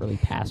because you can't really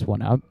pass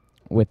one up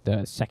with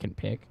the second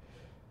pick.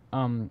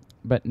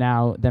 But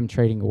now them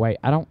trading away,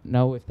 I don't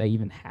know if they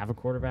even have a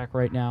quarterback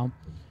right now.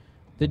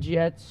 The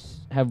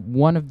Jets have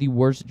one of the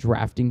worst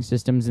drafting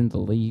systems in the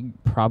league,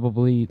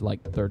 probably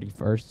like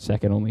 31st,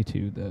 second only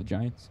to the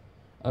Giants.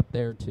 Down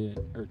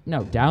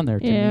there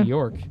to New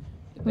York.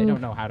 They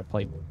don't know how to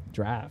play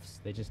drafts.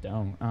 They just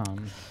don't.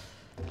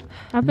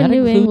 Up in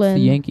New England,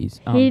 the Yankees.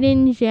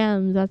 Hidden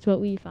gems. That's what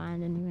we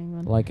find in New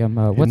England. Like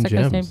what's that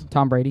guy's name?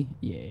 Tom Brady.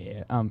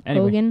 Yeah.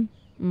 Anyway.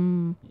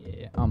 Hogan.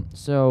 Yeah.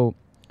 So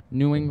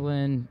New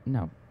England.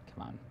 No,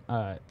 come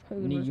on.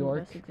 Hogan New was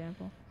York. the best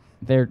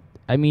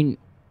example.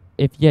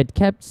 If you had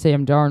kept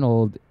Sam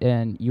Darnold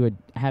and you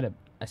had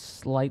a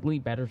slightly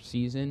better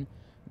season,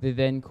 they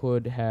then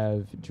could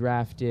have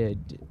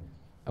drafted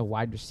a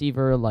wide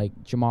receiver like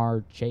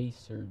Jamar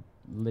Chase or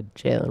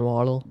Jalen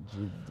Waddle.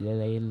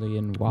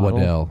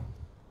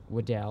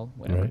 Waddell,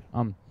 whatever.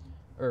 Right.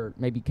 Or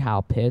maybe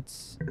Kyle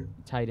Pitts,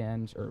 tight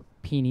ends, or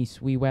Penny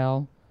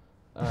Sewell.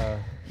 The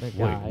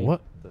guy. Wait,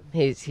 what?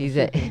 He's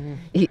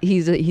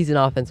an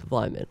offensive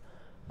lineman.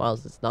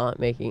 Miles is not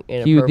making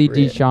inappropriate. Cue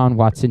the Deshaun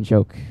Watson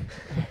joke.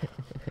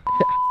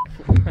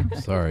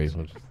 Sorry.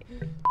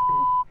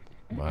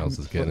 Miles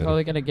is getting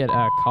probably going to get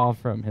a call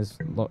from his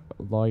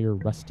lawyer,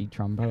 Rusty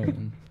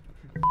Trombone.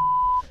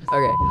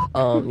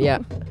 Okay. Yeah.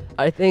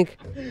 I think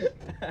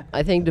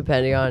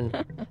depending on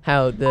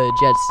how the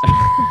Jets.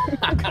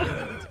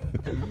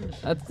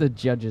 That's the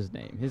judge's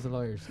name. His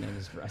lawyer's name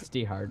is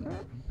Rusty Harden.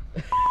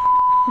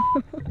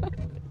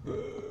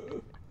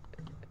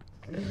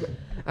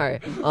 All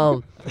right.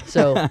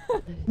 So.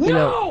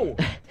 No!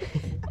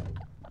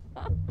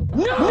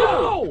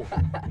 No!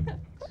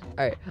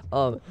 All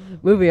right.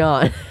 Moving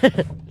on.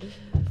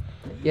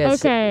 Yes.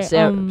 Okay.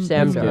 Sam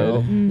That's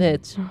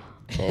Darnold.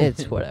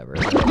 It's whatever.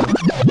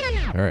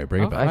 All right,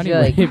 bring it back. I feel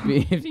like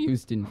if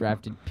Houston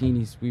drafted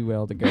Penny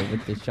Sewell to go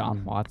with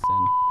Deshaun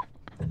Watson.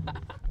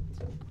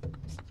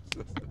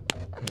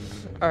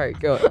 All right,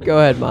 go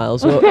ahead,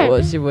 Miles. Okay.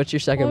 What's your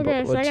second?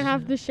 Okay, second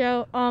half of the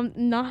show.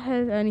 Not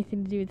has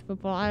anything to do with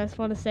football. I just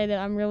want to say that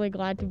I'm really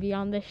glad to be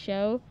on this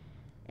show,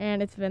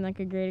 and it's been like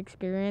a great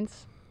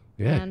experience.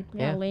 Yeah.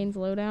 And Lane's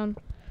Lowdown,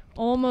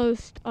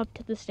 almost up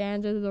to the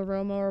standards of the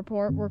Romo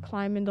Report. We're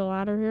climbing the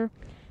ladder here,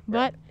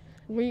 but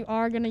we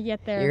are gonna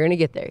get there. You're gonna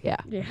get there,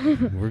 yeah.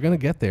 We're gonna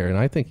get there, and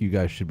I think you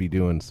guys should be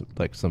doing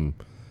some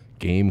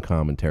game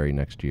commentary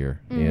next year.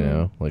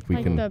 Like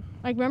we can.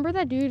 Remember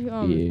that dude?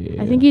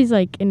 Yeah. I think he's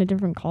like in a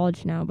different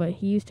college now, but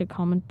he used to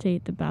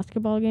commentate the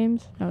basketball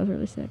games. That was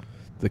really sick.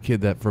 The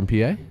kid that from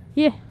PA.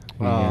 Yeah.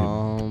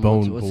 Joe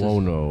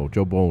Bono. No, Bonanno.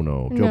 Joe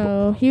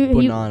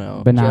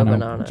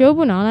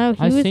Bonanno.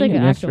 He I was seen like him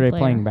an actual yesterday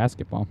player. playing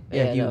basketball.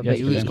 Yeah, he was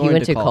he going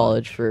went to to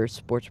college for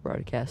sports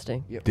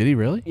broadcasting. Yep. Did he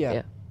really?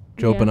 Yeah.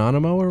 Joe Yeah.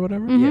 Bonanno or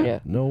whatever? Mhm. Yeah.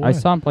 No way. I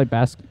saw him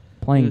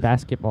playing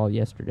basketball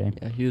yesterday.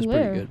 Yeah, he was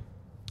Where? pretty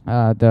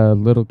good. The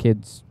little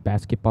kids'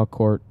 basketball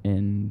court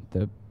in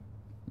the.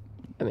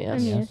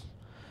 Yes.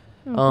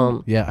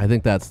 Yeah, I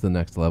think that's the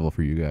next level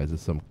for you guys.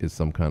 Is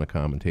some kind of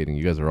commentating.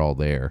 You guys are all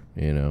there.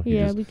 We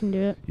can do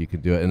it. You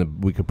could do it,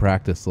 and we could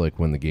practice like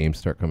when the games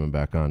start coming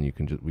back on.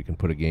 We can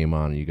put a game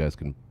on, and you guys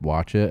can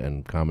watch it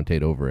and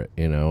commentate over it.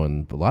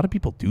 And a lot of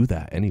people do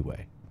that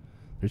anyway.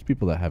 There's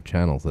people that have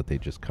channels that they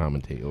just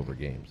commentate over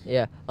games.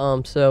 Yeah.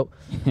 So,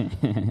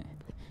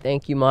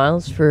 thank you,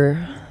 Miles,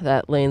 for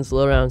that Lane's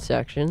Lowdown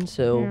section.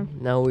 So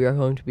now we are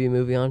going to be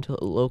moving on to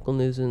local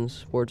news and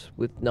sports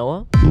with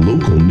Noah.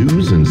 Local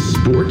news and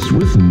sports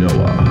with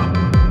Noah.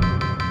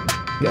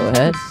 Go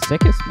ahead.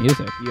 Sickest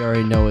music. You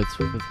already know it's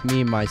with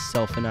me,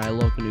 myself, and I.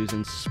 Local news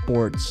and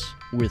sports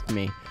with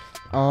me.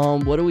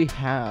 What do we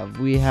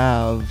have? We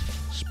have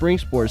spring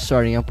sports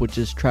starting up, which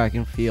is track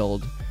and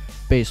field,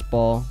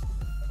 baseball,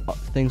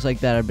 things like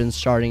that have been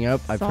starting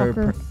up. I've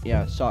heard,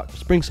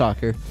 spring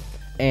soccer,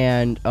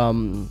 and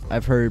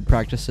I've heard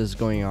practices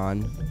going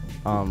on.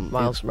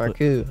 Myles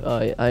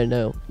Marcoux, I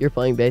know you're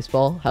playing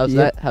baseball. How's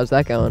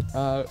that going?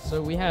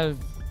 So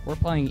we're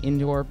playing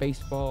indoor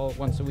baseball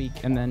once a week,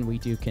 and then we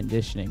do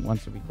conditioning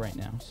once a week right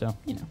now. So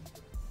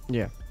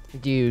Yeah.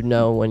 Do you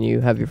know when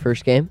you have your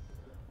first game?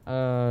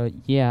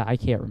 Yeah, I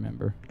can't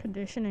remember.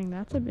 Conditioning,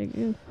 that's a big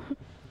oof.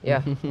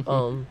 Yeah.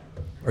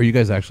 Are you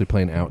guys actually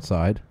playing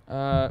outside?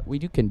 We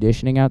do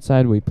conditioning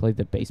outside. We play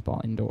the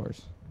baseball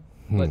indoors.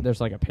 Like,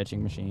 there's like a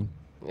pitching machine.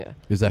 Yeah.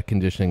 Is that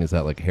conditioning? Is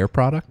that like hair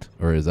product,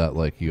 or is that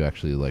like you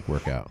actually like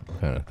work out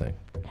kind of thing?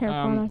 Hair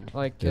product.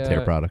 Like it's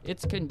hair product.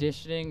 It's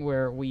conditioning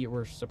where we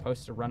were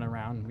supposed to run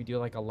around. We do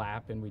like a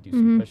lap and we do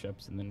some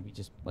push-ups and then we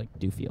just like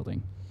do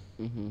fielding.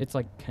 It's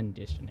like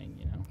conditioning,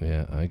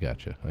 Yeah, I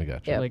gotcha.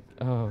 Yeah. Like,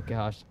 oh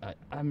gosh,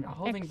 I'm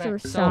holding back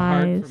so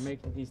hard for Exercise.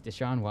 making these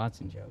Deshaun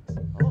Watson jokes.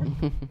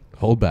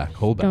 Hold back.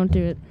 Don't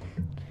do it.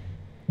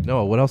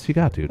 No, what else you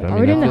got, dude? I Are mean,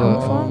 we I doing the feel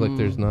home like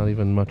there's not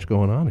even much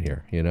going on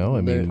here, I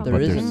mean, There but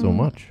there's isn't. so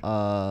much.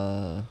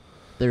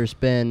 There's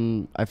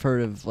been, I've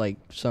heard of like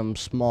some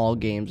small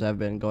games that have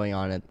been going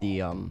on at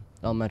the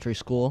elementary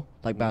school,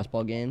 like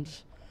basketball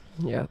games.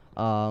 Yeah.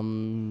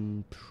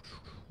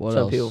 What Some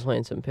else? people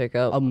playing some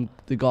pickup.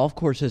 The golf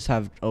courses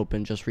have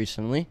opened just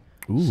recently.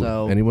 Ooh,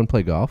 So anyone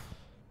play golf?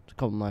 a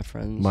couple of my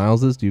friends.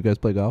 Miles's, do you guys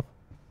play golf?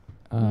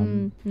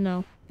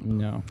 No.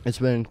 No. It's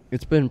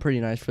been pretty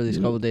nice for these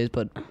couple of days,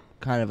 but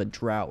kind of a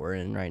drought we're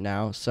in right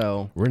now.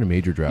 So We're in a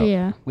major drought.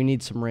 Yeah. we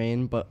need some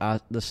rain, but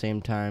at the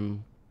same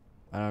time,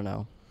 I don't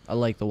know. I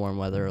like the warm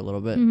weather a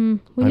little bit. We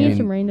I need mean,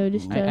 some rain though.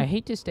 Just I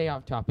hate to stay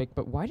off topic,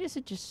 but why does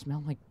it just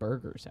smell like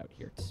burgers out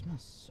here? It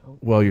smells so.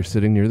 Well, you're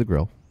sitting near the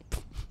grill.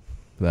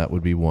 That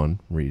would be one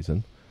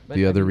reason. But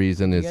The I other mean,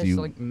 reason you is guys, you.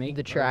 like, make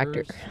The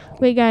tractor. burgers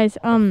Wait, guys.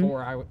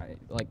 Before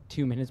like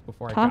 2 minutes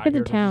before I Talk got of the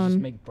here, does it just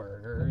town. make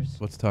burgers.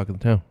 What's talk of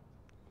the town?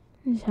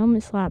 His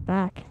helmet slapped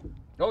back.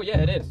 Oh yeah,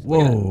 it is. Whoa,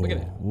 Look at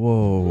it.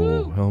 whoa!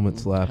 Woo. Helmet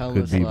slap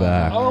Helmet could be slap.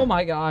 back. Oh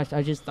my gosh!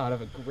 I just thought of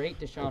a great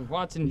Deshaun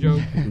Watson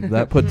joke.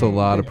 That puts a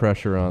lot of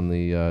pressure on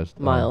the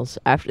Miles,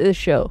 after the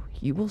show,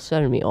 you will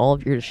send me all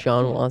of your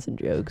Deshaun Watson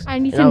jokes. I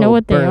need and to know will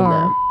what they burn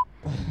are.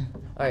 them.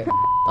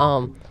 All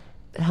right.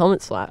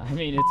 Helmet slap. I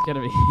mean, it's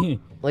gonna be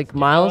Like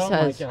Miles Oh my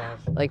has, gosh.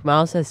 like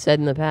Miles has said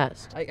in the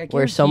past, I where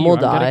guarantee some you will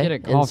I'm gonna die get a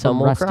call and some from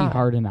will Rusty cry.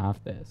 Harden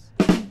off this.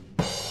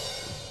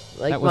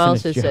 Like That wasn't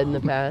Miles a has said in the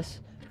joke. past,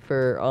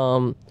 for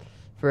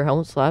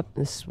helmet slap,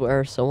 this is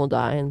where some will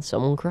die and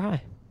some will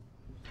cry.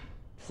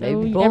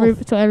 Maybe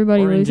both. So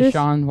everybody Or in loses.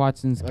 Deshaun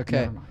Watson's.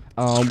 Okay. Never mind.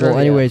 Well, Trivia.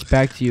 anyways,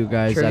 back to you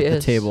guys at the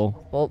Trivia's-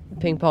 table. Well,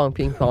 ping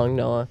pong,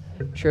 Noah.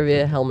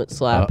 Trivia, helmet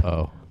slap.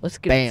 Uh-oh. Let's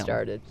get Bam. it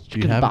started. Do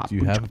you have I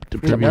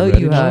trivia know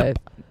ready you now? have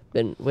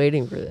been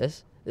waiting for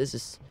this. This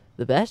is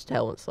the best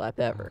helmet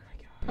slap ever.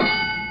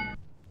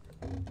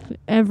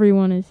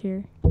 Everyone is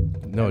here.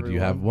 No, do you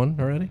have one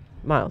already?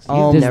 Miles, Um,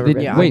 you've Does never the,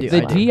 been. yeah, I wait, do, the I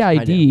do, I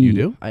DID. do. You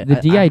do? I The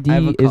have DID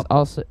a is couple.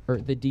 also, or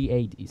the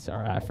DAD.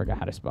 Sorry, I forgot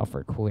how to spell for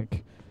a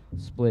quick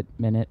split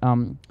minute.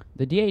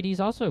 The DAD is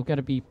also going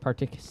to be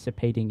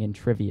participating in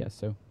trivia,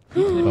 so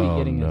he's going to Oh, be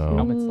getting his no.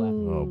 helmet slap.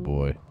 Oh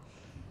boy.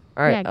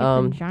 All right, Yeah, get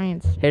them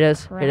Giants. hit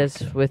us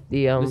cracked. with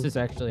the This is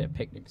actually a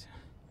picnic.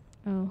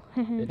 Oh.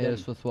 Hit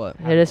us with what?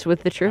 hit us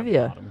with the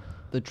trivia.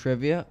 The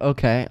trivia?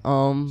 Okay.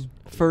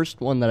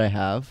 First one that I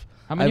have.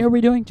 How many I've- are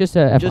we doing? Just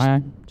a Just-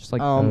 FYI? Just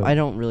like I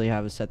don't really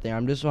have a set thing.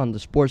 I'm just on the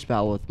Sports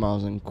Babble with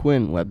Myles and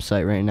Quinn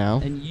website right now.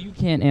 And you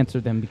can't answer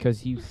them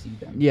because you see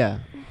them. Yeah.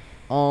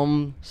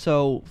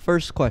 So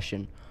first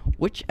question.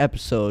 Which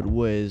episode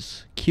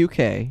was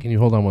QK Can you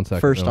hold on one second?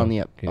 first Noah? on the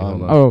ep- Can you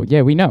hold on? Oh,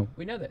 yeah, we know.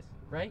 We know this,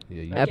 right?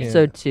 Yeah, you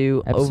Episode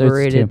 2, Episodes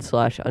overrated 2.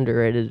 /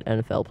 underrated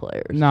NFL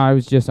players. No, I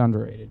was just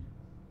underrated.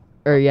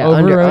 Or yeah,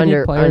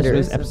 Overrated players under,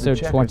 was episode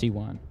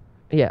 21.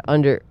 yeah,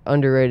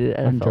 underrated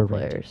NFL Underrated.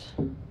 players.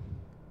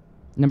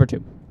 Number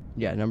 2.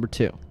 Yeah, number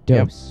 2.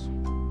 Dose.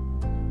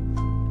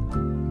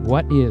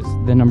 What is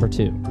the number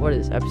 2? What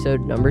is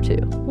episode number 2?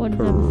 What is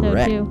episode 2?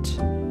 Correct.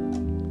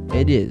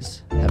 It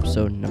is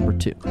episode number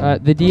 2.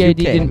 The DAD QK.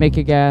 didn't make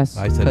a guess.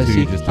 I said 'Cause two. he-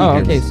 You just Oh,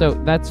 didn't hear okay, me. so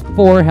that's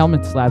 4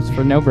 helmet slaps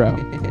for no bro.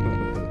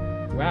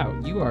 Wow,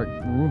 you are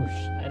whoosh.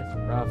 That is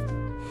rough,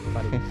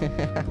 buddy.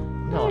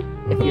 No,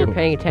 if you're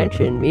paying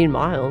attention, me and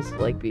Miles,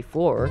 like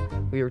before,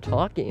 we were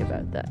talking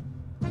about that.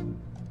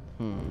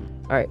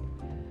 All right,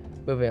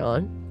 moving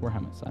on. 4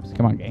 helmet slaps.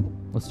 Come on, gang.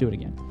 Let's do it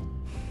again.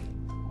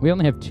 We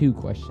only have 2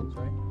 questions,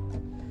 right?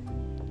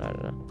 I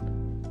don't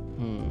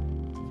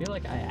know. I feel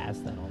like I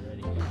asked that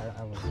already.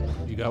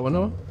 You got one,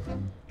 Noah?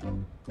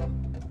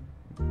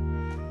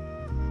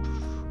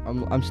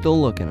 I'm still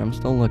looking.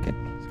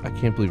 I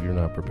can't believe you're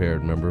not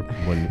prepared. Remember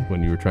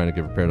when you were trying to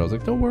get prepared? I was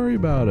like, don't worry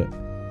about it.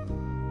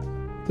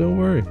 Don't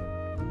worry.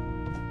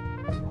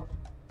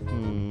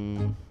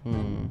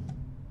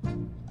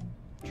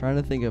 Trying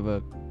to think of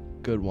a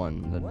good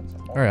one.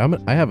 All right,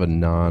 I have a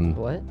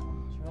What?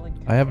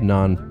 I have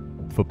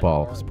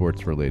non-football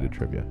sports related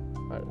trivia.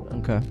 I don't know.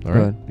 Okay. All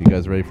right, you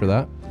guys ready for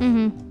that?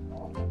 Mm-hmm.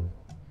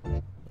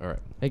 All right.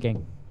 Hey,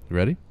 gang. You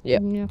ready?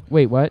 Yeah.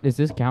 Wait, what? Does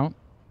this count?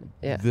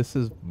 Yeah.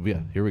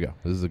 Here we go.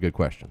 This is a good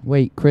question.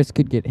 Wait, Chris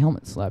could get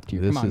helmet slapped here.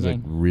 This Come on, is a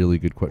gang. really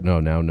good question. No,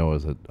 now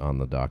Noah's on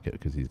the docket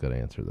because he's got to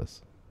answer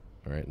this.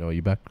 All right, Noah,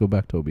 go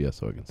back to OBS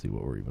so I can see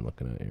what we're even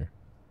looking at here.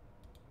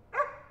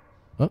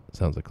 Oh,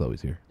 sounds like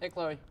Chloe's here. Hey,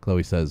 Chloe.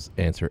 Chloe says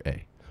answer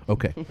A.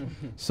 Okay,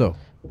 so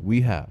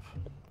we have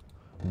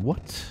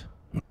what?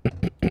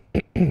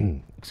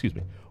 Excuse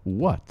me.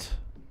 What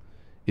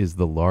is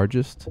the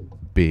largest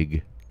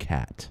big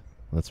cat?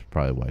 That's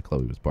probably why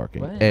Chloe was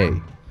barking. What? A.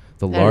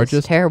 The That is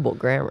largest. terrible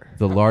grammar.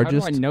 The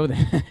largest. How do I know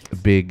that?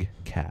 Big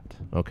cat.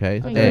 Okay.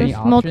 Are there any A.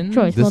 Multiple options?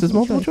 choice. This is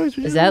multiple choice.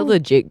 Is that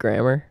legit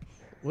grammar?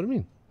 What do you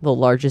mean? The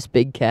largest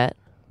big cat?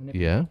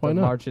 Yeah, why the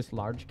not? largest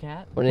large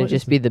cat? Wouldn't it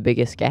just be the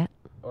biggest cat?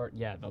 Or,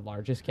 yeah, the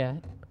largest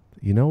cat?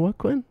 You know what,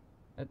 Quinn?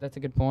 That's a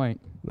good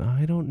point.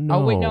 I don't know.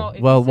 Oh, wait, no.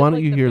 If Well, you said, why don't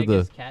like, you the hear the?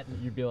 biggest cat,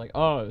 you'd be like,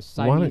 oh,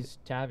 Siamese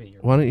tabby.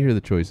 Or Why don't you hear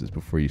the choices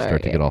before you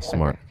start to get all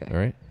smart? okay. All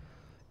right.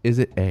 Is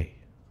it A,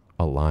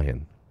 a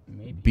lion?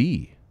 Maybe.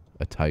 B,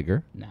 a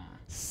tiger? Nah.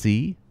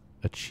 C,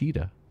 a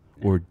cheetah?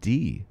 Or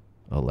D,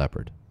 a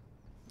leopard?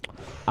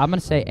 I'm going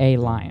to say a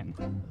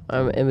lion.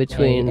 I'm in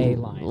between A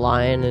lion.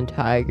 lion and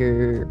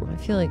tiger. I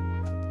feel like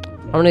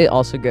I'm gonna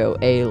also go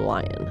a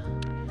lion.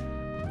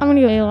 I'm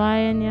gonna go a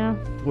lion. Yeah.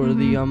 What are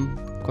the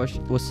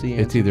question? What's the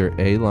answer? It's either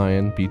A,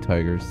 lion, B,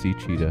 tiger, C,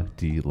 cheetah,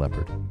 D,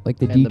 leopard. Like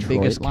the And the Detroit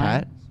biggest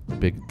lion? cat?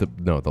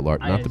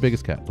 Not the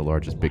biggest cat, the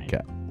largest big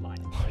cat.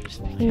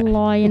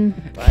 Lion.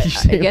 I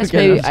guess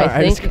maybe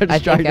I just got I think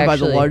distracted by the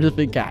actually- largest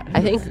big cat.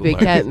 I think big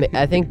cat.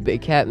 I think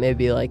big cat may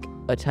be like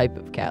a type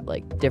of cat,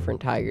 like different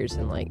tigers,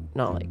 and like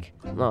not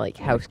like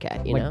house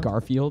cat. You Like know.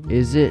 Garfield?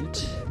 Is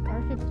it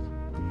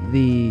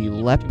the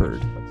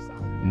leopard?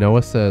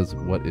 Noah says,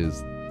 what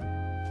is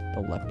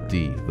The leopard.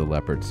 D, the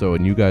leopard? So,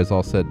 and you guys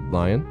all said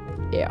lion?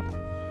 Yeah.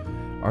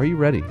 Are you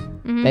ready?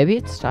 Maybe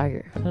it's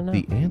tiger. I don't know.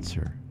 The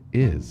answer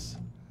is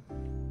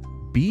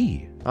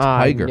B, Ah,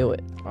 tiger. I knew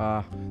it.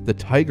 The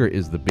tiger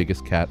is the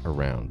biggest cat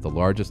around. The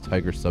largest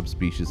tiger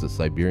subspecies, the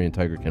Siberian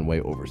tiger, can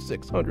weigh over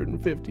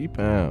 650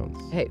 pounds.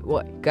 Hey,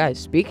 what guys?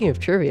 Speaking of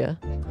trivia,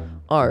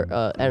 our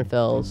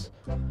NFL's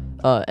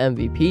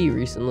MVP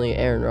recently,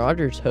 Aaron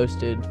Rodgers,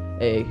 hosted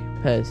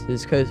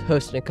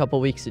hosting a couple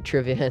weeks of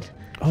trivia. And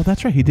Oh,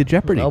 that's right. He did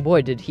Jeopardy. oh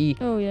boy, did he!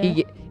 Oh, yeah.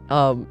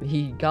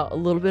 He got a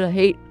little bit of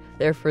hate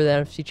there for the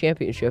NFC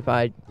Championship.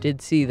 I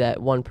did see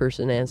that one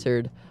person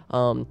answered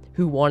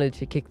who wanted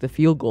to kick the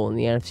field goal in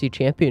the NFC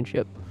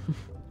Championship.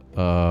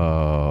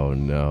 Oh,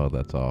 no.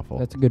 That's awful.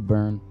 That's a good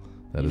burn.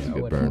 That is a know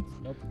good what burn. else?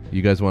 Nope.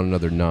 You guys want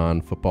another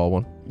non-football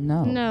one?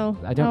 No. No.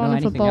 I don't know want a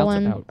anything football else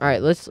one. about. All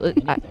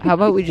right, how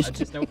about we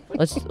just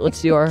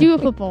let's do our Do a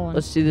football one.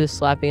 let's do the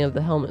slapping of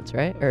the helmets,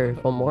 right? Or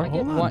one more.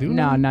 Hold on, What? do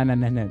No. one.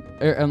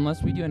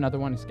 Unless we do another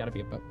one, it's got to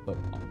be about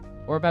football.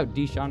 Or about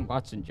Deshaun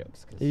Watson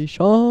jokes. 'cause-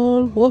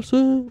 Deshaun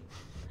Watson.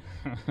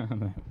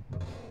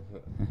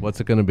 What's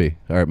it going to be?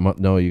 All right,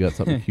 Noah, you got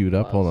something queued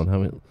up? Hold on. How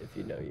many? If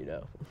you know, you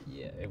know.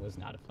 Yeah, it was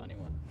not a funny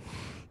one.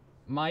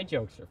 My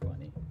jokes are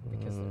funny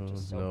because they're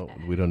just so No,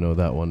 bad. we don't know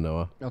that one,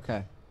 Noah.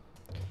 Okay.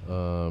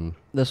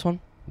 This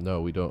one?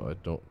 No, we don't. I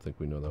don't think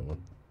we know that one.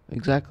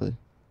 Exactly.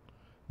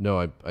 No,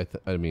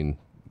 I mean,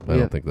 I Yeah.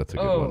 don't think that's a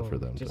good one for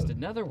them. Just to-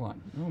 another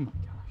one. Oh my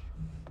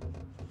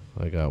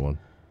gosh. I got one.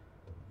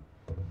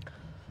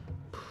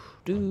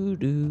 No,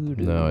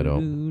 No, I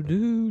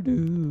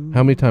don't.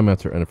 How many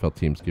timeouts are NFL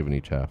teams given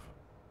each half?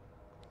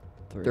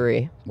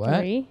 3. What?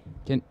 3.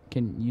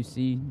 Can you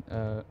see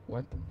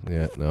what?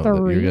 Yeah, no,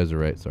 Three. you guys are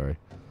right. Sorry.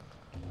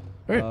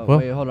 All right. Well,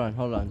 Wait, hold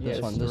on. Yeah,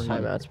 This one. it's This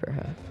one. Timeouts per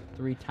half.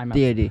 3 timeouts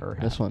DAD. per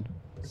half. This one.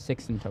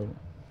 6 in total.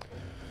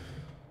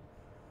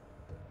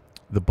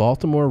 the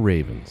Baltimore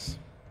Ravens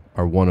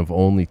are one of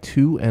only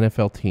 2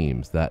 NFL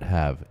teams that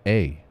have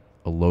a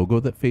logo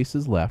that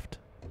faces left,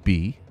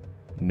 B,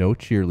 no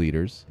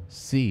cheerleaders,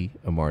 C,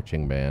 a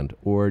marching band,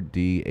 or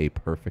D, a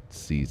perfect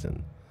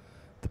season.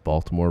 The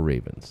Baltimore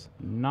Ravens.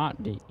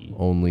 Not D.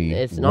 Only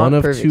It's one not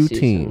of perfect 2 season,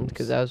 teams.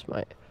 because that was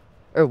my.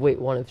 Or wait,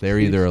 one of They're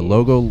 2 either a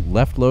teams.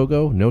 left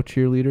logo, no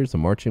cheerleaders, a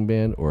marching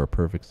band, or a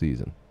perfect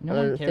season. No I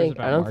one don't cares think.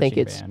 about I don't think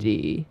marching it's band.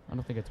 D. I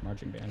don't think it's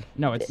marching band.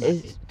 No, it's not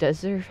D.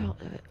 Does their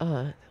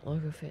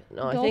logo fit?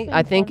 No, I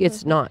Dolphins think it's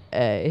also- not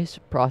A. It's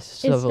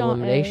process It's of not A.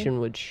 elimination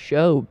would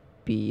show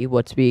B.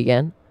 What's B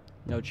again?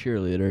 No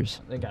cheerleaders.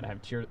 They gotta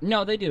have cheer.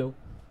 No, they do.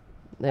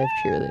 They have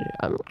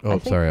cheerleader. Oh,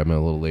 sorry, I'm a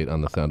little late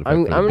on the sound effect.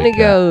 I'm for the gonna big cat.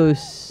 go.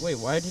 Wait,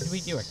 why did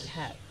we do a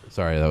cat?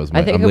 Sorry, that was my.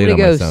 I think I'm I'm late gonna on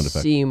my go sound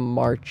effect. C,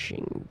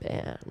 marching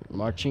band.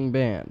 Marching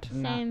band.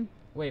 Same.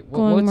 Wait,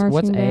 Going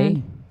what's marching A?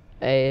 band.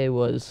 A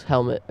was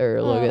helmet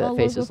or logo that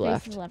faces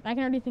left. I can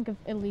already think of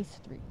at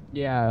least 3.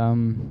 Yeah.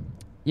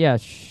 Yeah.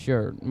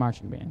 Sure.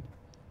 Marching band.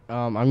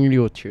 I'm gonna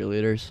go with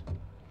cheerleaders.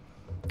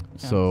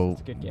 So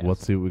that's a good guess.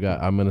 let's see what we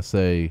got. I'm gonna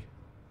say.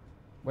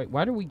 Wait,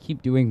 why do we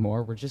keep doing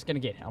more? We're just gonna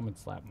get helmet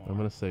slap more. I'm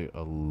gonna say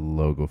a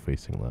logo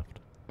facing left.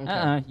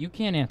 You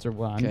can't answer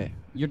one. Okay.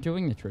 You're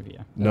doing the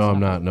trivia. No, I'm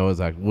not. Noah's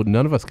act. Well,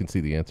 none of us can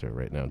see the answer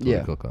right now until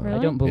we click on it. I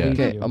don't believe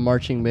Okay, you. a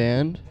marching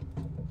band.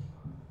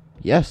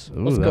 Yes.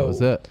 Ooh, Let's that go.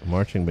 was it.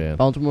 Marching band.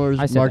 Baltimore's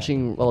I said that.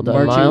 marching. Well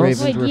done, marching Miles.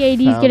 Ravens Wait, were DAD's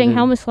getting founded-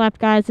 helmet slapped,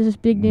 guys. This is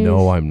big news.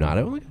 No, I'm not.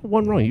 I only got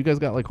one wrong. You guys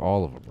got like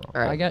all of them wrong.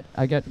 All right.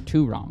 I got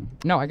 2 wrong.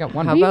 No, I got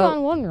 1 How We wrong. about-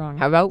 got one wrong.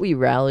 How about we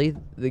rally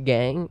the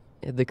gang,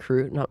 the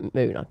crew?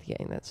 Maybe not the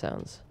gang. That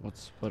sounds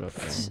Let's split up.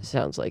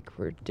 sounds like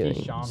we're doing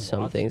Deshaun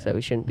some Watson. things that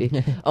we shouldn't be.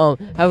 How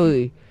about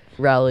we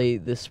rally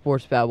the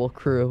Sports Babble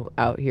crew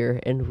out here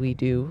and we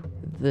do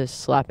the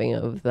slapping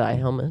of thy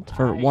helmet?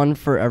 For one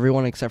for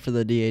everyone except for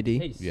the DAD.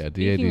 Hey, Yeah,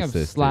 speaking DAD of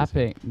stays.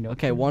 slapping. No,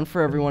 Okay, one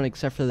for everyone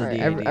except for the All right,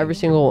 DAD.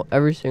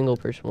 every single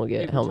person will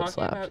get helmet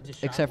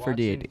slapped. Except for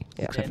DAD.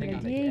 Yeah. Except for The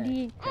DAD.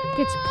 DAD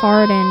gets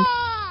pardoned.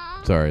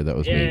 Sorry, that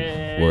was me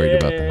worried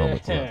about the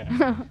helmet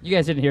slap. You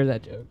guys didn't hear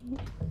that joke.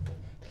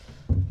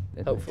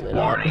 Hopefully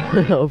not.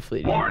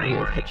 Hopefully you didn't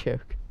hear that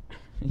joke.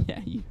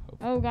 Yeah, you hope.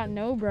 Oh, got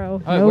no bro.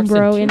 Oh, it No works in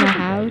bro two in the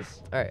different house.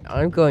 ways. All right,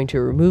 I'm going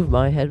to remove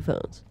my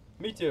headphones.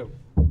 Me too.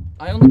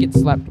 I only get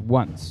slapped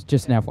once,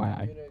 just an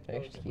FYI.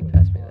 Just keep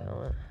passing me the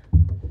helmet.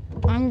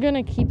 I'm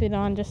gonna keep it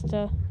on just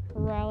to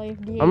rally.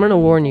 I'm gonna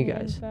warn you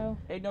guys.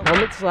 Hey, no,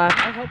 Helmet slap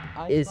I hope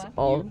I is slap you.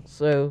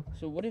 also,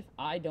 So what if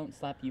I don't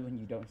slap you and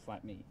you don't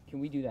slap me? Can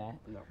we do that?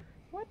 No.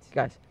 What?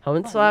 guys,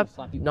 helmet Fine, I'm slap gonna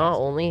slap you not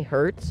first. only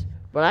hurts,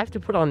 but I have to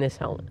put on this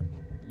helmet.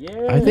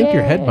 Yeah. I think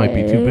your head might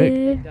be too big.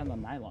 Take down the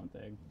nylon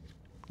thing.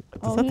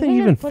 Does Oh, that he's thing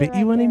gonna even put it fit right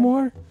you there.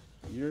 anymore?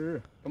 Yeah.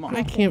 Come on.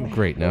 I can't.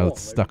 Great. Now it's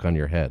stuck on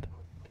your head.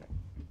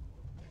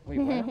 Wait,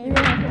 why don't we You're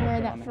gonna have to put wear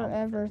it that on the helmet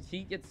forever. first?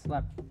 He gets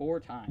slapped 4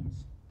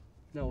 times.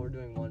 No, we're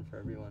doing one for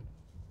everyone.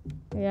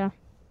 Yeah.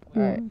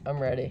 All right, I'm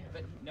ready.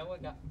 But Noah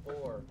got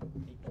 4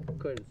 people.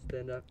 Couldn't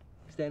stand up.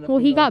 Stand up. Well,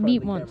 and he go in got front of beat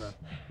the once.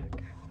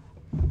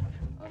 camera.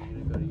 I'm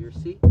gonna go to your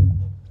seat.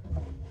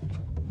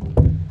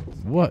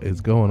 What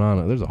is going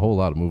on? There's a whole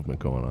lot of movement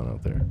going on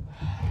out there.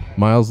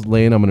 Myles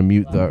Lane, I'm gonna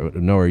mute the.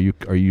 No, are you?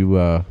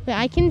 But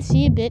I can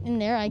see a bit in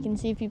there. I can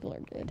see if people are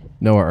good.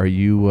 Noah, are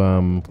you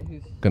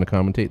gonna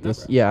commentate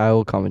this? Yeah, I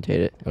will commentate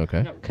it.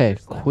 Okay. Okay,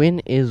 Quinn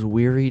is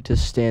weary to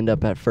stand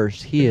up at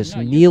first. He is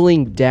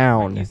kneeling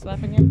down. You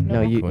slapping him?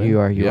 No, you Quinn? you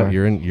are. Yeah,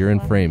 you're in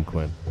frame,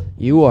 Quinn.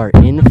 You are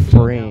in I'm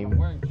frame.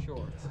 wearing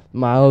shorts.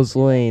 Myles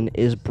Lane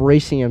is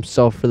bracing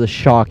himself for the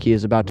shock he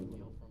is about to.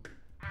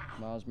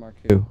 Miles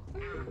Marcoux.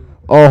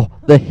 Oh,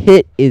 the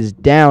hit is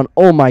down.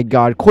 Oh my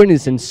God, Quinn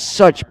is in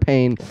such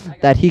pain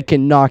that he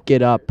cannot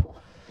get up.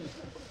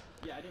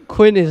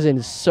 Quinn is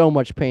in so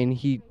much pain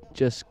he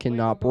just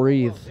cannot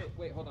breathe.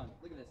 Wait, hold on.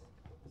 Look at this.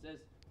 It says,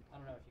 I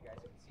don't know if you guys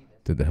can see this.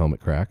 Did the helmet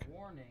crack?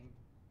 Warning,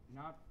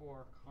 not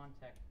for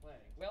contact play.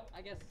 Well,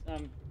 I guess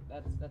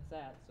that's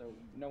that. So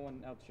no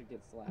one else should get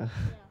slapped.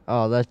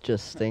 Oh, that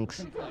just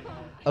stinks.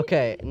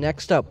 Okay,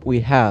 next up we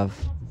have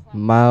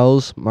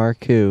Myles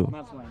Marcoux.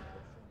 Myles Lane.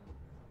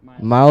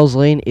 Myles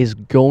Lane is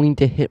going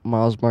to hit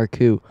Myles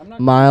Marcoux.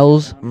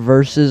 Myles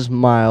versus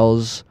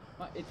Myles.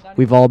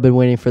 We've all been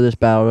waiting for this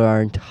battle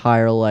our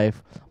entire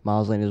life.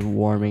 Myles Lane is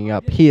warming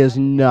up. He is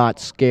not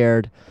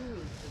scared.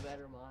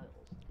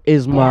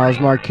 Is Myles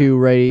Marcoux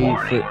ready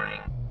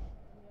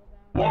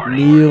for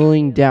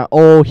kneeling down?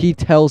 Oh, he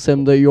tells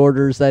him the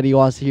orders that he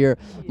wants to hear.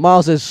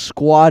 Myles is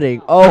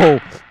squatting. Oh,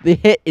 the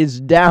hit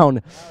is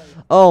down.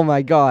 Oh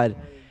my God.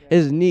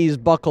 His knees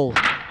buckle.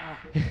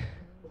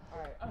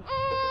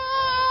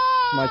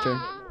 My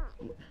turn.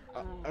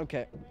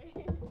 Okay.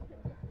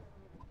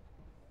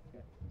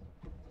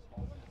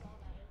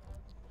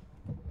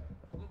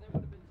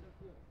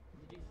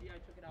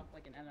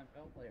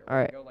 All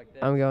right,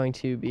 I'm going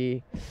to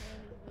be.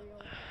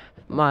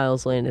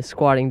 Myles Lane is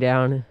squatting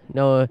down.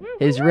 Noah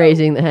is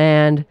raising the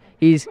hand.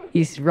 He's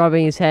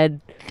rubbing his head,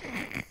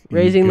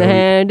 raising the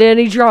hand, and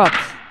he drops.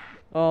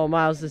 Oh,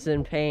 Myles is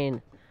in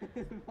pain.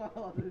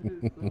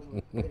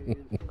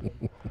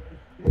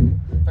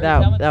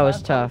 That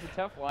was tough. A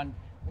tough one.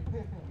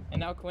 And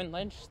now Quinn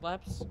Lynch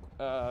slaps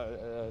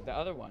the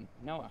other one,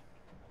 Noah.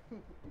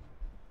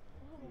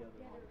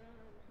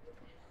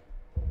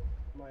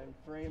 Am I in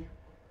frame?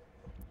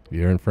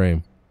 You're in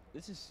frame.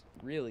 This is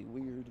really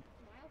weird.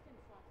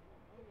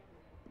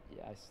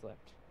 Yeah, I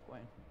slipped.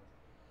 Quinn.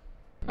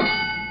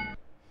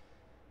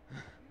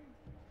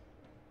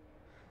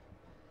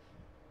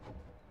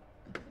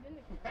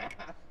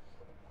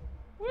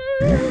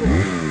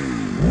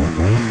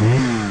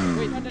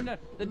 Wait, no.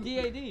 The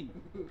DAD.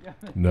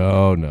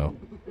 No. The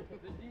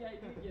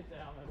DAD gets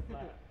out of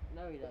that.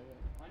 No, he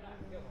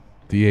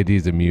doesn't.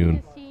 DAD's immune.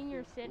 He's a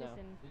senior citizen.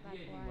 That's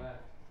why.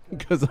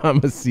 Because I'm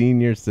a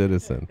senior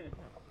citizen.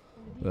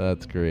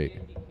 That's great.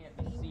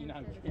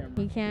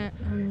 He can't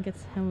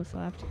gets helmet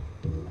slapped.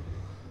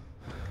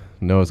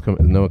 Noah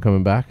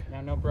coming back?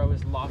 Now no bro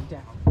is locked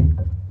down.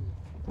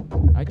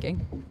 I can.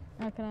 Can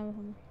I have a helmet?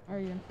 Are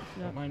you?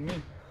 Don't mind me.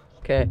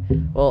 Okay.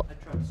 Well,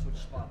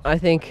 I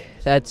think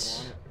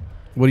that's.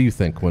 What do you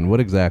think, Quinn? What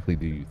exactly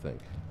do you think?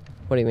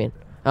 What do you mean?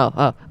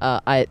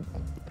 I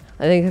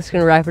think that's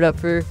gonna wrap it up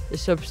for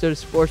this episode of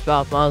Sports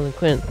Babble with Myles and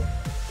Quinn.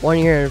 1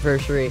 year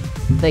anniversary.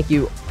 Thank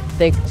you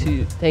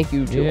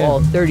to all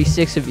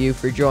 36 of you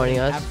for joining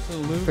us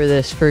for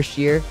this first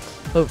year.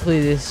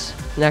 Hopefully this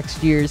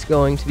next year is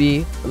going to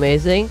be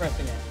amazing.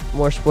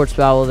 More Sports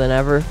Babble than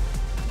ever.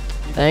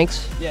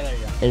 Thanks. Yeah, there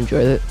you go.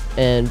 Enjoy it,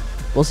 and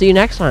we'll see you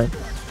next time.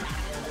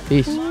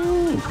 Peace.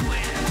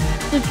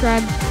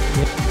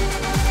 Subscribe.